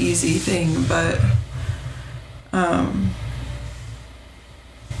this easy thing, but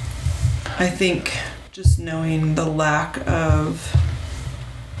I think just knowing the lack of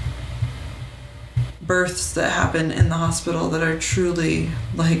births that happen in the hospital that are truly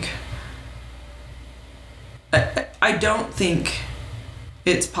like I don't think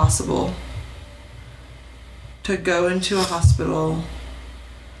it's possible to go into a hospital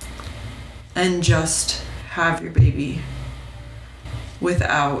and just have your baby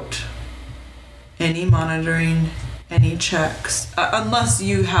without any monitoring, any checks, unless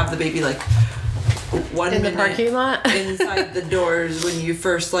you have the baby like 1 In minute the parking lot? inside the doors when you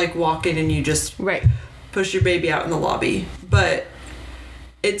first like walk in and you just Right. push your baby out in the lobby. But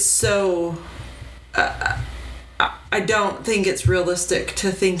it's so I don't think it's realistic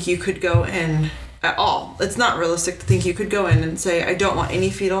to think you could go in at all. It's not realistic to think you could go in and say, I don't want any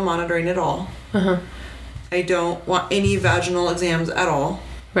fetal monitoring at all. I don't want any vaginal exams at all.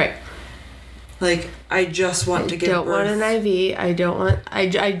 Right. Like, I just want to give Don't birth. want an IV.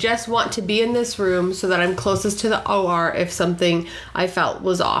 I just want to be in this room so that I'm closest to the OR if something I felt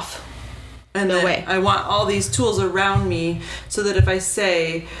was off. And No then way. I want all these tools around me so that if I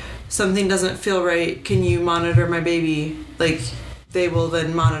say something doesn't feel right, can you monitor my baby? Like, they will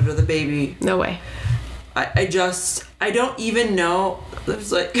then monitor the baby. No way. I don't even know.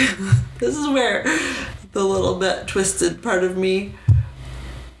 There's like, this is where the little bit twisted part of me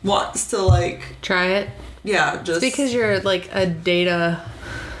wants to like, Try it. yeah, just. Because you're like a data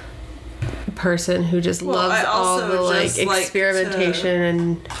person who just Well, loves I all also the like just like experimentation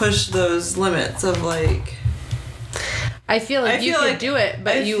and push those limits of like. I feel like you could do it,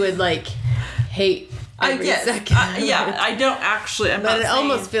 but you would like hate every second. I don't actually. I'm But not it saying,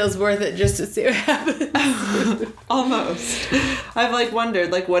 almost feels worth it just to see what happens. almost. I've like wondered,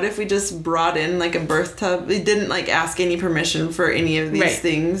 like, what if we just brought in like a birth tub? We didn't like ask any permission for any of these Right.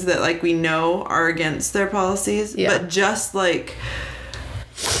 things that like we know are against their policies, Yeah. but just like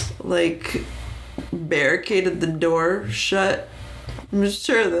barricaded the door shut. I'm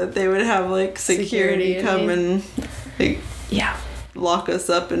sure that they would have like security Security, come and like Yeah, lock us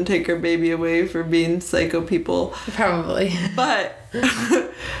up and take our baby away for being psycho people. probably. But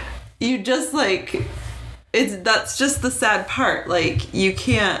you just like that's just the sad part. Like you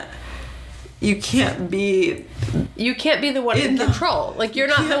can't be You can't be the one in the- control. Like you're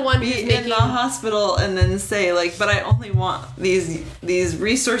not the can't one be who's in making. the hospital and then say like, but I only want these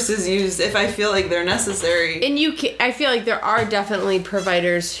resources used if I feel like they're necessary. And I feel like there are definitely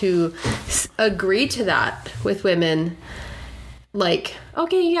providers who agree to that with women. Like,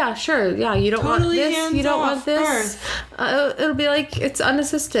 okay, yeah, sure, yeah, you don't Totally want this, you don't want hands-off this. It'll be like it's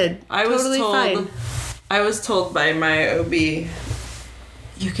unassisted. I was totally told fine. I was told by my OB,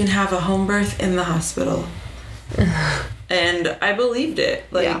 you can have a home birth in the hospital. And I believed it.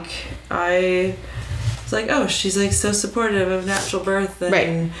 Like, Yeah. I was like, oh, she's like so supportive of natural birth. And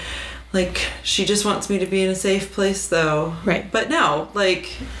Right. like, she just wants me to be in a safe place though. Right. But no, like,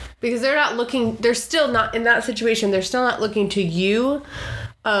 Because they're still not in that situation. They're still not looking to you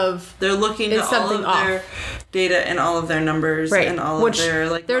of they're looking Is at all something of their data and all of their numbers right, and all which of their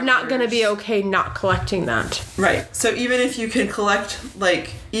like they're not going to be markers. okay not collecting that. Right. So even if you can collect,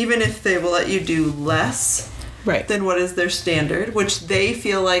 like, even if they will let you do less Right. than what is their standard, which they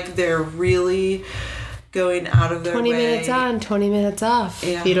feel like they're really going out of their 20 way. minutes on, 20 minutes off.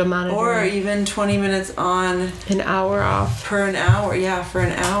 Yeah. Fetal monitoring. Or even 20 minutes on an hour off. per an hour. Yeah, for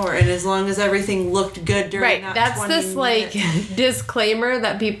an hour. And as long as everything looked good during Right, that that's 20 this like minutes. disclaimer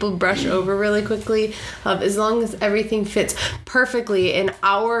that people brush over really quickly of as long as everything fits perfectly in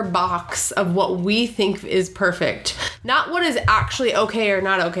our box of what we think is perfect. Not what is actually okay or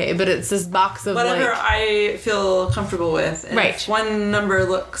not okay, but it's this box of Whatever like I feel comfortable with. And Right. if one number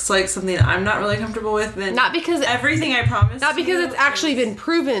looks like something I'm not really comfortable with, then not because everything I promised. not because it's actually been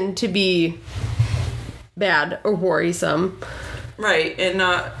proven to be bad or worrisome. right, and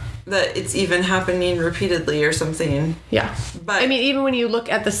not that it's even happening repeatedly or something. Yeah. But I mean, even when you look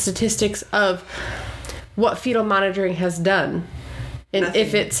at the statistics of what fetal monitoring has done, and Nothing.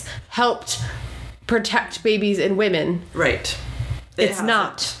 if it's helped protect babies and women, right, it's hasn't.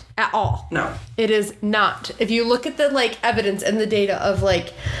 not at all. No. It is not. If you look at the like evidence and the data of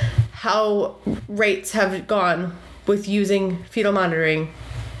like how rates have gone with using fetal monitoring,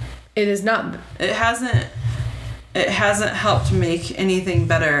 it is not. It hasn't helped make anything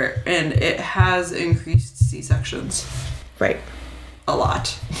better, and it has increased C-sections Right. a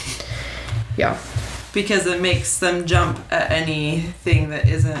lot Yeah. because it makes them jump at anything that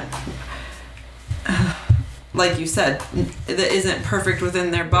isn't like you said, that isn't perfect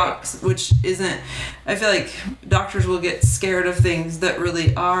within their box, which isn't. I feel like doctors will get scared of things that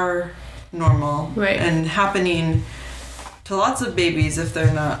really are normal Right. and happening to lots of babies if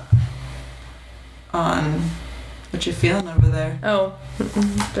they're not on. What you feeling over there? Oh,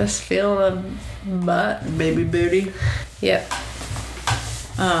 just feeling a butt. Baby booty. Yep.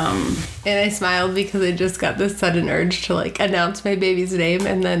 And I smiled because I just got this sudden urge to like announce my baby's name,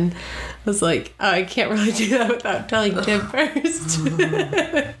 and then was like, oh, I can't really do that without telling Tim first.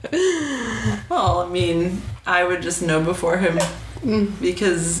 Well, I mean, I would just know before him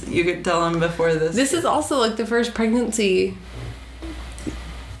because you could tell him before this. This is also like the first pregnancy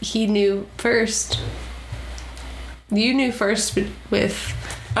he knew first. You knew first with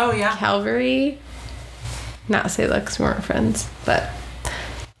Oh, yeah. Calvary. Not to say that 'cause we weren't friends, but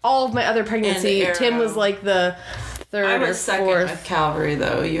all of my other pregnancy, And Tim Arrow. was like the third I or was second fourth. with Calvary,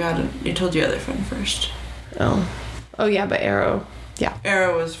 though. You told your other friend first. Oh yeah, but Arrow. Yeah. I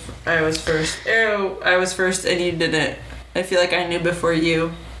was first. I was first, and you didn't. I feel like I knew before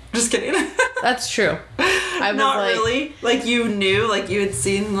you. Just kidding. That's true. I was Not like, really. Like you knew, like you had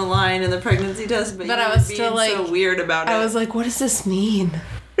seen the line in the pregnancy test, but But you I were was being still, like- so weird about it. I was like, what does this mean?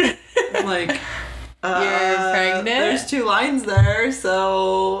 I'm like, You're pregnant? There's 2 lines there,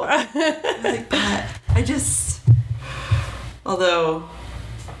 so I was like, Pat, although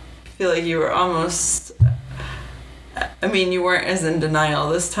I feel like you were almost. I mean, you weren't as in denial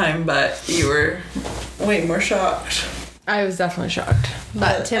this time, but you were way more shocked. I was definitely shocked.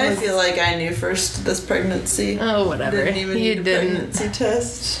 But Tim I was, feel like I knew first this pregnancy. oh, whatever. Didn't even You need a didn't. pregnancy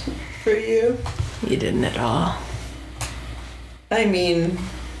test for you. You didn't at all. I mean,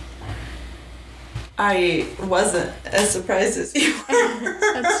 I wasn't as surprised as you were.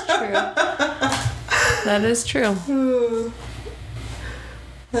 That's true. That is true.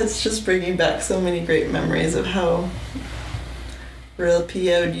 That's just bringing back so many great memories of how real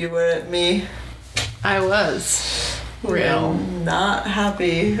PO'd you were at me. I was real. I'm not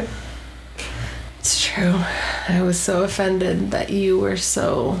happy. It's true. I was so offended that you were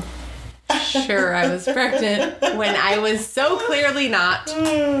so sure I was pregnant when I was so clearly not.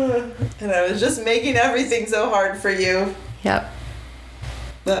 And I was just making everything so hard for you. Yep.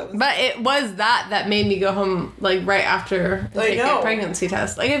 That was, But it was that made me go home like right after the I take know. a pregnancy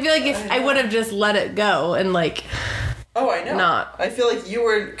test. Like I feel like if I I know. would have just let it go and like oh, I know. Not. I feel like you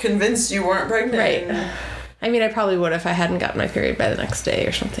were convinced you weren't pregnant. Right. And- I mean I probably would if I hadn't gotten my period by the next day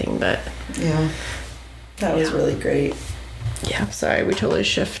or something, but yeah. That was Yeah. really great. yeah, sorry, we totally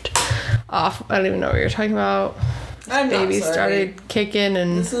shift off. I don't even know what you're talking about. I'm Baby not sorry. started kicking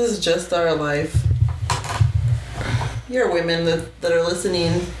and This is just our life. You're women that are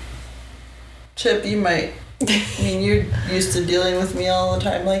listening. Chip, you might. I mean, you're used to dealing with me all the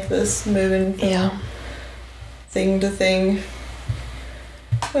time like this, moving from yeah. thing to thing.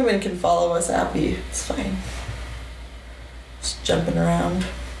 Women can follow us happy. It's fine. Just jumping around.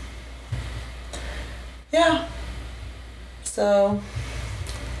 Yeah. So,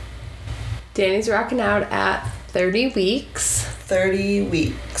 Danny's rocking out at 30 weeks. 30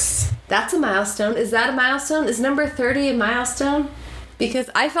 weeks. That's a milestone. Is that a milestone? Is number 30 a milestone? Because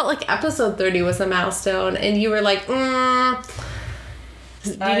I felt like episode 30 was a milestone, and you were like, do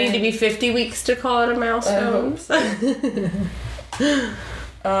you need to be 50 weeks to call it a milestone? So.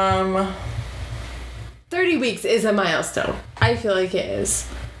 30 weeks is a milestone. I feel like it is.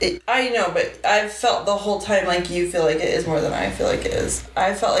 I know, but I've felt the whole time like you feel like it is more than I feel like it is.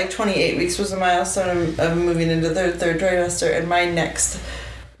 I felt like 28 weeks was a milestone of moving into the third trimester, and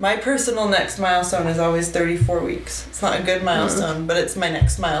my personal next milestone is always 34 weeks. It's not a good milestone, but it's my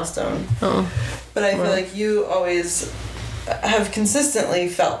next milestone. Oh. But I feel like you always have consistently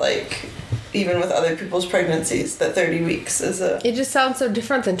felt like, even with other people's pregnancies, that 30 weeks is a... It just sounds so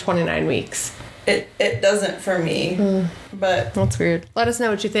different than 29 weeks. It doesn't for me, but... That's weird. Let us know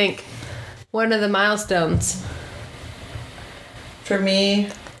what you think. What are the milestones? For me,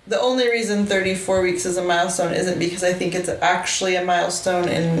 the only reason 34 weeks is a milestone isn't because I think it's actually a milestone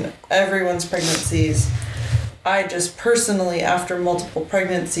in everyone's pregnancies. I just personally, after multiple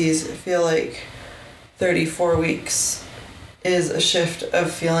pregnancies, feel like 34 weeks is a shift of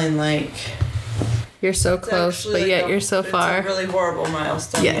feeling like... You're so it's close, actually but like yet you're so far. It's a really horrible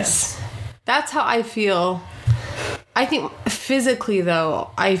milestone. Yes. That's how I feel. I think physically,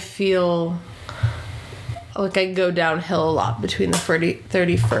 though, I feel like I go downhill a lot between the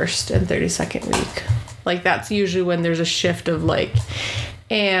 31st and 32nd week. Like, that's usually when there's a shift of, like,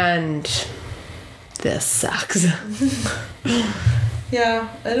 and this sucks. Yeah,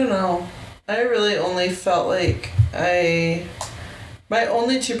 I don't know. I really only felt like my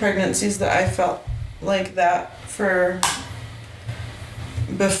only 2 pregnancies that I felt like that for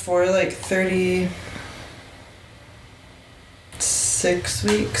before like 36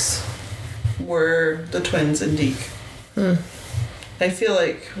 weeks were the twins and Deke. I feel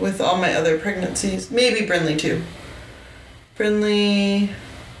like with all my other pregnancies, maybe Brinley too. Brinley,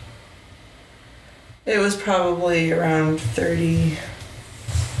 it was probably around 36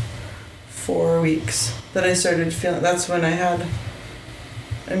 34 weeks that I started feeling. That's when I had,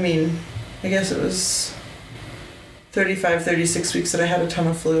 I guess it was 35, 36 weeks that I had a ton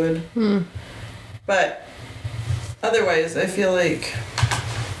of fluid. But otherwise, I feel like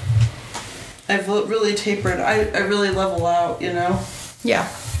I've really tapered. I really level out, you know?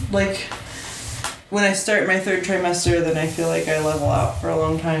 Yeah. Like, when I start my third trimester, then I feel like I level out for a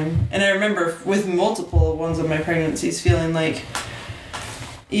long time. And I remember with multiple ones of my pregnancies feeling like,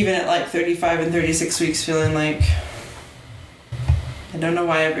 even at like 35 and 36 weeks, feeling like, I don't know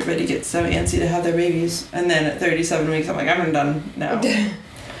why everybody gets so antsy to have their babies. And then at 37 weeks, I'm like, I'm done now.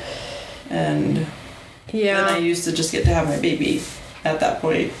 And Yeah. then I used to just get to have my baby at that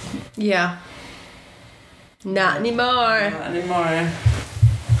point. Yeah. Not anymore. Not anymore.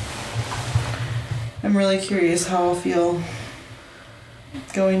 I'm really curious how I'll feel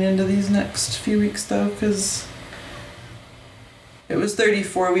going into these next few weeks, though, because it was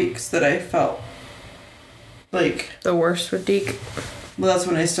 34 weeks that I felt like... The worst with Deke. Well, that's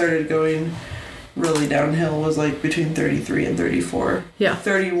when I started going really downhill, was like between 33 and 34. Yeah.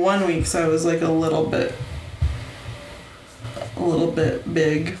 31 weeks, I was like a little bit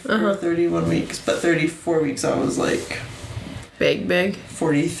big for 31 weeks, but 34 weeks, I was like... Big.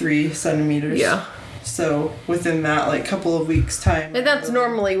 43 centimeters. Yeah. So within that like couple of weeks time. And that's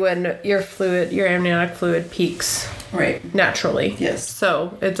normally when your amniotic fluid peaks. Right. Naturally. Yes.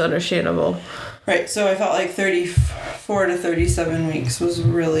 So it's understandable. Right. So I felt like 34 to 37 weeks was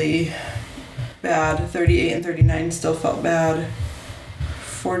really bad. 38 and 39 still felt bad.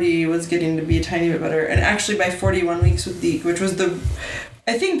 40 was getting to be a tiny bit better. And actually by 41 weeks with Deke, which was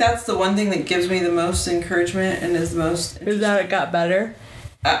I think that's the one thing that gives me the most encouragement and is the most... Is that it got better?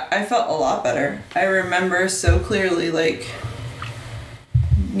 I felt a lot better. I remember so clearly, like,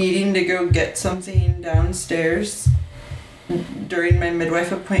 needing to go get something downstairs during my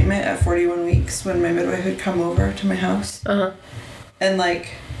midwife appointment at 41 weeks when my midwife had come over to my house. And,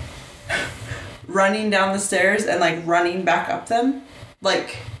 like, running down the stairs and, like, running back up them.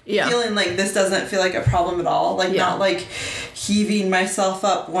 Like, feeling like this doesn't feel like a problem at all. Like, not, like, heaving myself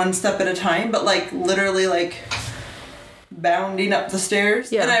up one step at a time, but, like, literally, like... bounding up the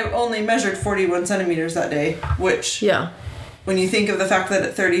stairs. And I only measured 41 centimeters that day, which when you think of the fact that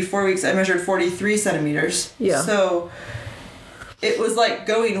at 34 weeks I measured 43 centimeters. So it was like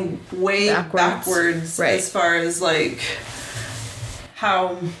going way backwards as far as like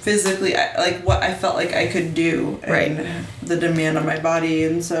how physically what I felt like I could do and the demand on my body.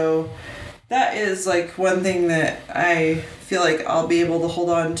 And so that is like one thing that I feel like I'll be able to hold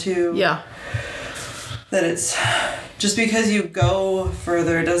on to. That it's just because you go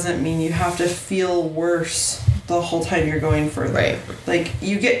further doesn't mean you have to feel worse the whole time you're going further. Like,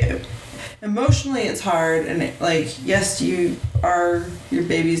 you get... Emotionally, it's hard, and yes, your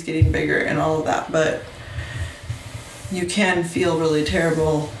baby's getting bigger and all of that, but you can feel really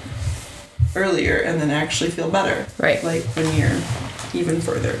terrible earlier and then actually feel better. Like, when you're even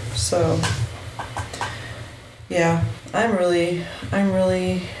further. So, yeah, I'm really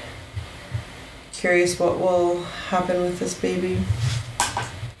curious what will happen with this baby.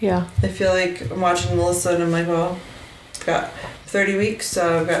 I feel like I'm watching Melissa and I'm like, well, I've got 30 weeks,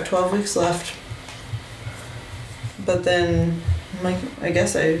 so I've got 12 weeks left. But then I'm like, I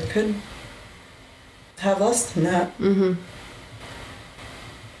guess I could have less than that.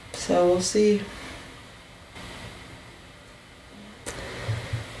 So we'll see.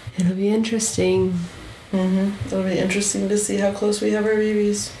 It'll be interesting. It'll be interesting to see how close we have our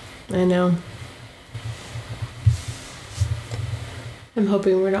babies. I know. I'm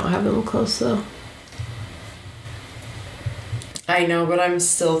hoping we don't have them close, though. I know, but I'm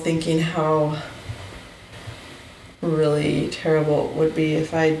still thinking how really terrible it would be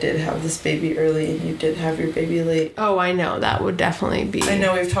if I did have this baby early and you did have your baby late. Oh, I know. That would definitely be... I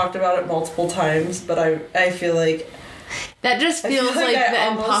know we've talked about it multiple times, but I feel like... That just feels like the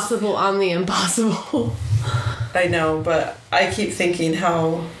impossible on the impossible. I know, but I keep thinking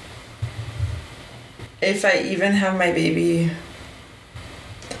how... If I even have my baby...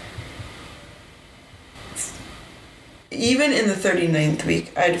 Even in the 39th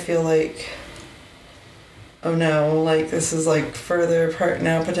week, I'd feel like, oh no, like this is like further apart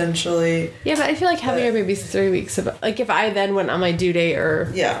now potentially. Yeah, but I feel like having your baby's 3 weeks about, like if I then went on my due date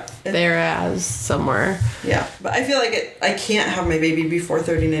or there as somewhere. Yeah, but I feel like I can't have my baby before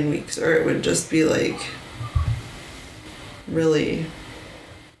 39 weeks or it would just be like really,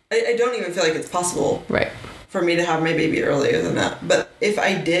 I don't even feel like it's possible for me to have my baby earlier than that. But if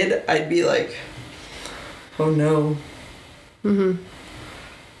I did, I'd be like, oh no.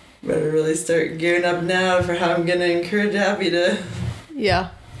 Better really start gearing up now for how I'm gonna encourage Abby to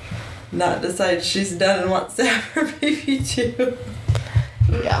not decide she's done and wants to have her baby too.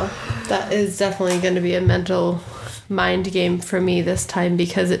 Yeah, that is definitely going to be a mental mind game for me this time,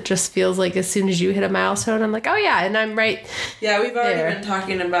 because it just feels like as soon as you hit a milestone, I'm like, oh yeah, and I'm right. Yeah, we've already there. been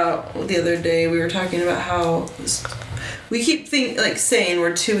talking about, the other day we were talking about how we keep saying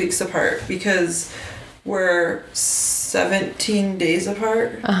we're 2 weeks apart because we're 17 days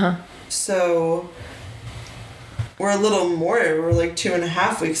apart. So we're a little more, we're like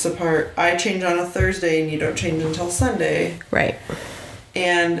 2.5 weeks apart. I change on a Thursday and you don't change until Sunday. Right.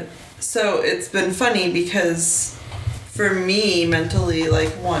 And so it's been funny because for me, mentally,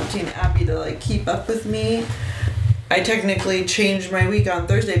 like, wanting Abby to, like, keep up with me, I technically change my week on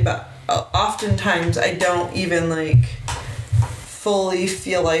Thursday, but oftentimes I don't even, like, fully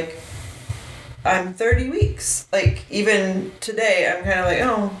feel like I'm 30 weeks. Like, even today, I'm kind of like,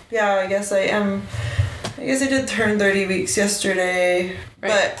 oh, yeah, I guess I did turn 30 weeks yesterday. Right.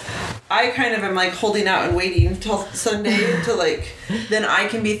 But I kind of am, like, holding out and waiting until Sunday to, like, then I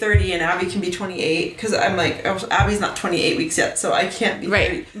can be 30 and Abby can be 28. Because I'm like, Abby's not 28 weeks yet, so I can't be 30.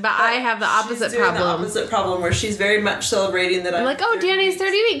 Right. But I have the opposite problem. The opposite problem where she's very much celebrating that I'm like, oh, Danny's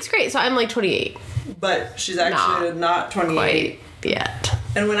 30 weeks. Great. So I'm like 28. But she's actually not 28. Quite yet.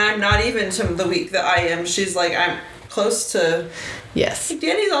 And when I'm not even to the week that I am, she's like, I'm close to... Yes.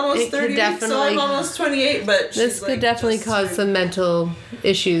 Danny's almost 30 weeks, so I'm almost 28, but this could definitely cause some mental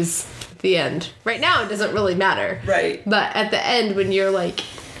issues at the end. Right now, it doesn't really matter. Right. But at the end, when you're like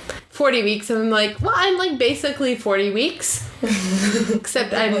 40 weeks, I'm like, well, I'm like basically 40 weeks.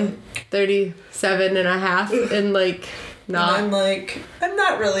 Except I'm 37 and a half and like not. And I'm like, I'm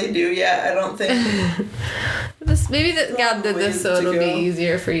not really due yet, I don't think. Maybe that God did this so it'll be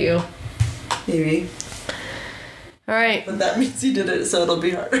easier for you. Maybe. All right. But that means he did it, so it'll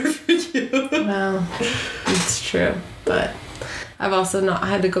be harder for you. Well, it's true. But I've also not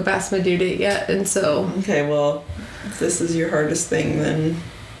had to go past my due date yet, and so... Okay, well, if this is your hardest thing, then...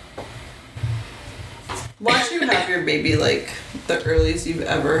 Watch you have your baby, like, the earliest you've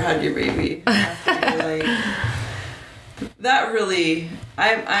ever had your baby. Like, that really...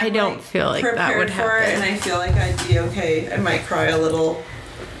 I don't feel like that would happen. And I feel like I'd be okay. I might cry a little.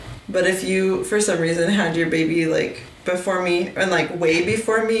 But if you, for some reason, had your baby, like, before me, and, like, way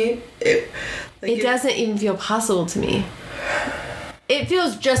before me, it doesn't even feel possible to me. It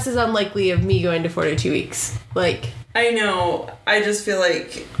feels just as unlikely of me going to 42 weeks. Like... I know. I just feel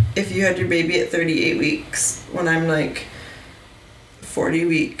like if you had your baby at 38 weeks, when I'm, like, 40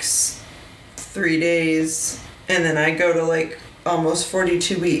 weeks, 3 days, and then I go to, like, almost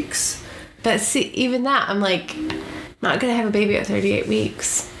 42 weeks. But see, even that, I'm like, not going to have a baby at 38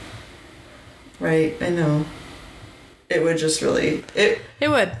 weeks. Right, I know. It would just really... It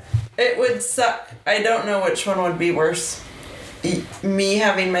would suck. I don't know which one would be worse. Me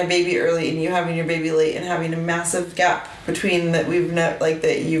having my baby early and you having your baby late and having a massive gap between that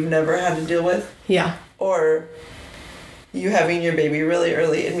that you've never had to deal with. Yeah. Or you having your baby really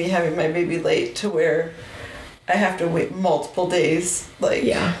early and me having my baby late to where I have to wait multiple days. Like,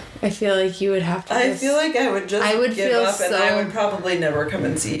 yeah. I feel like you would have to. I feel like I would just give up and I would probably never come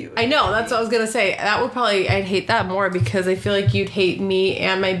and see you. I know, that's what I was going to say. That would probably, I'd hate that more because I feel like you'd hate me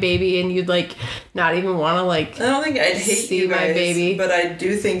and my baby and you'd like not even want to like. I don't think I'd hate see you guys, my baby. But I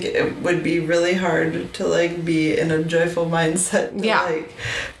do think it would be really hard to like be in a joyful mindset to like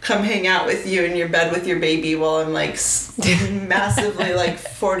come hang out with you in your bed with your baby while I'm like massively like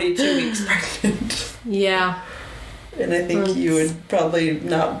 42 weeks pregnant. Yeah. And I think you would probably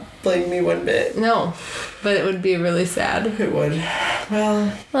not blame me one bit. No, but it would be really sad. It would.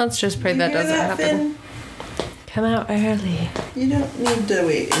 Well, let's just pray that doesn't happen. Come out early. You don't need to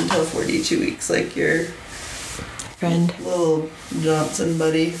wait until 42 weeks like your friend. Little Johnson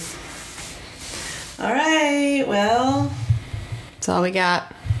buddy. All right, well. That's all we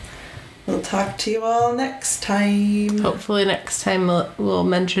got. We'll talk to you all next time. Hopefully next time we'll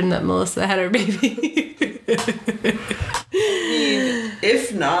mention that Melissa had her baby. I mean,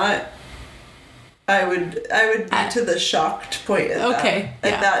 if not, I would be to the shocked point at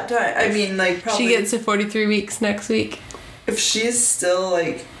that time. I mean, like, probably... She gets to 43 weeks next week. If she's still,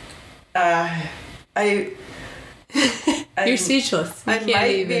 like... You're speechless. I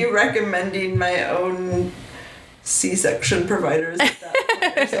might be recommending my own C-section providers at that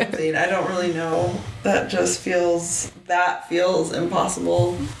point or something. I don't really know. That feels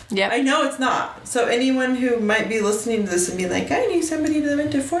impossible. Yeah. I know it's not. So anyone who might be listening to this and be like, I knew somebody that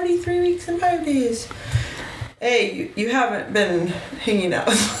went to 43 weeks and 5 days. A, you haven't been hanging out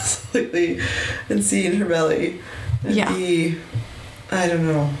with us lately and seeing her belly. And B, I don't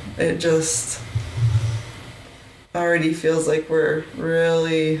know. It just already feels like we're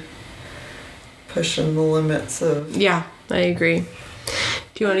really pushing the limits of. Yeah, I agree.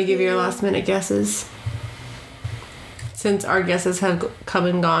 Do you want to give your last minute guesses? Since our guesses have come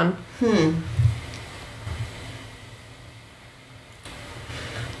and gone.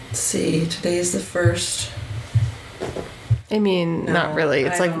 Let's see, today's the 1st. I mean, No, not really.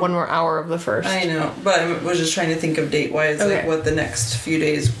 It's I like don't. one more hour of the first. I know, but I was just trying to think of date-wise, Okay. like what the next few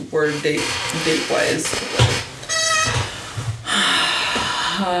days were date-wise.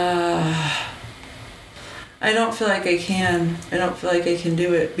 I don't feel like I can. I don't feel like I can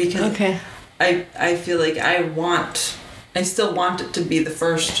do it because Okay. I feel like I still want it to be the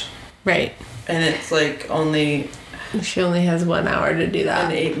 1st, Right. and it's like only She only has 1 hour to do in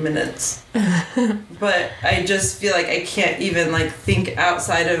that. 8 minutes. But I just feel like I can't even like think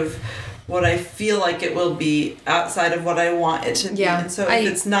outside of what I feel like it will be, outside of what I want it to be. Yeah, And so if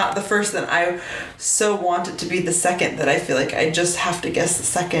it's not the 1st, then I so want it to be the 2nd that I feel like I just have to guess the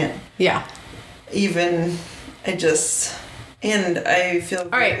 2nd. Yeah. Even and I feel.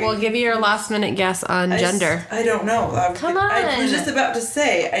 All right, well, give me your last minute guess on gender. I don't know. Come I was on. just about to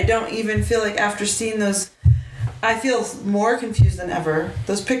say, I don't even feel like after seeing those, I feel more confused than ever.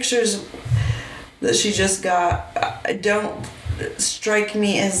 Those pictures that she just got, I don't strike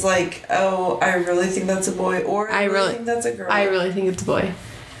me as like, oh, I really think that's a boy, or I really think that's a girl. I really think it's a boy.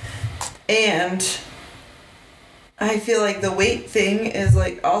 And I feel like the weight thing is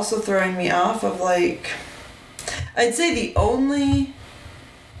like also throwing me off of like, I'd say the only,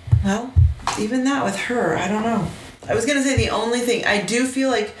 well, even that with her, I don't know. I was gonna say the only thing, I do feel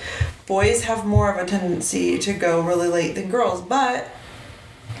like boys have more of a tendency to go really late than girls, but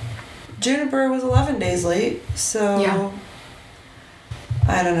Juniper was 11 days late, so Yeah.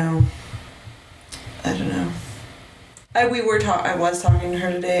 I don't know. I was talking to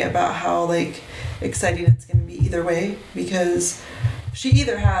her today about how like exciting it's gonna be either way, because she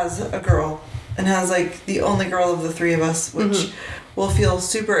either has a girl and has like the only girl of the 3 of us, which will feel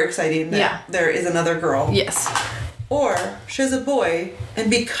super exciting that there is another girl. Yes. Or she has a boy, and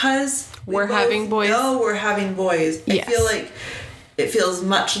because We're having boys. No, we're having boys. Yes. I feel like it feels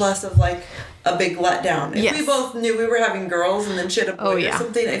much less of like a big letdown. If Yes. we both knew we were having girls and then she had a boy Oh, or yeah.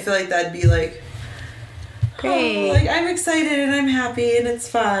 something, I feel like that'd be like, Great. oh, like I'm excited and I'm happy and it's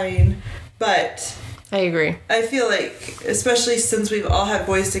fine. But I agree. I feel like, especially since we've all had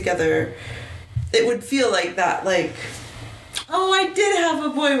boys together, it would feel like that, like, oh, I did have a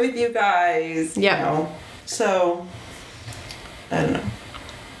boy with you guys. Yeah. You know? So, I don't know.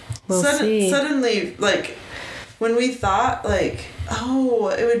 We'll see. Suddenly, like, when we thought, like, oh,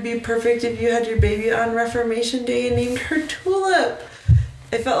 it would be perfect if you had your baby on Reformation Day and named her Tulip,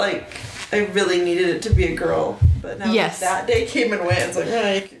 I felt like I really needed it to be a girl. But now Yes. that day came and went, it's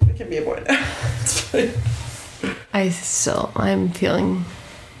like, it can be a boy now. It's fine. I'm feeling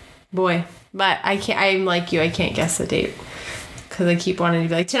boy. But I'm like you, I can't guess the date. Because I keep wanting to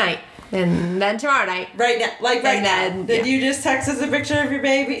be like tonight. And then tomorrow night. Right now, like right And now. then, Did yeah. you just text us a picture of your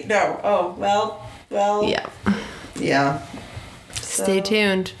baby? No. Oh, well. Yeah. Yeah. Stay So,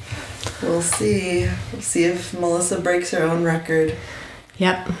 tuned. We'll see. We'll see if Melissa breaks her own record.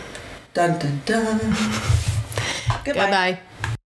 Yep. Dun dun dun. Goodbye. Goodbye.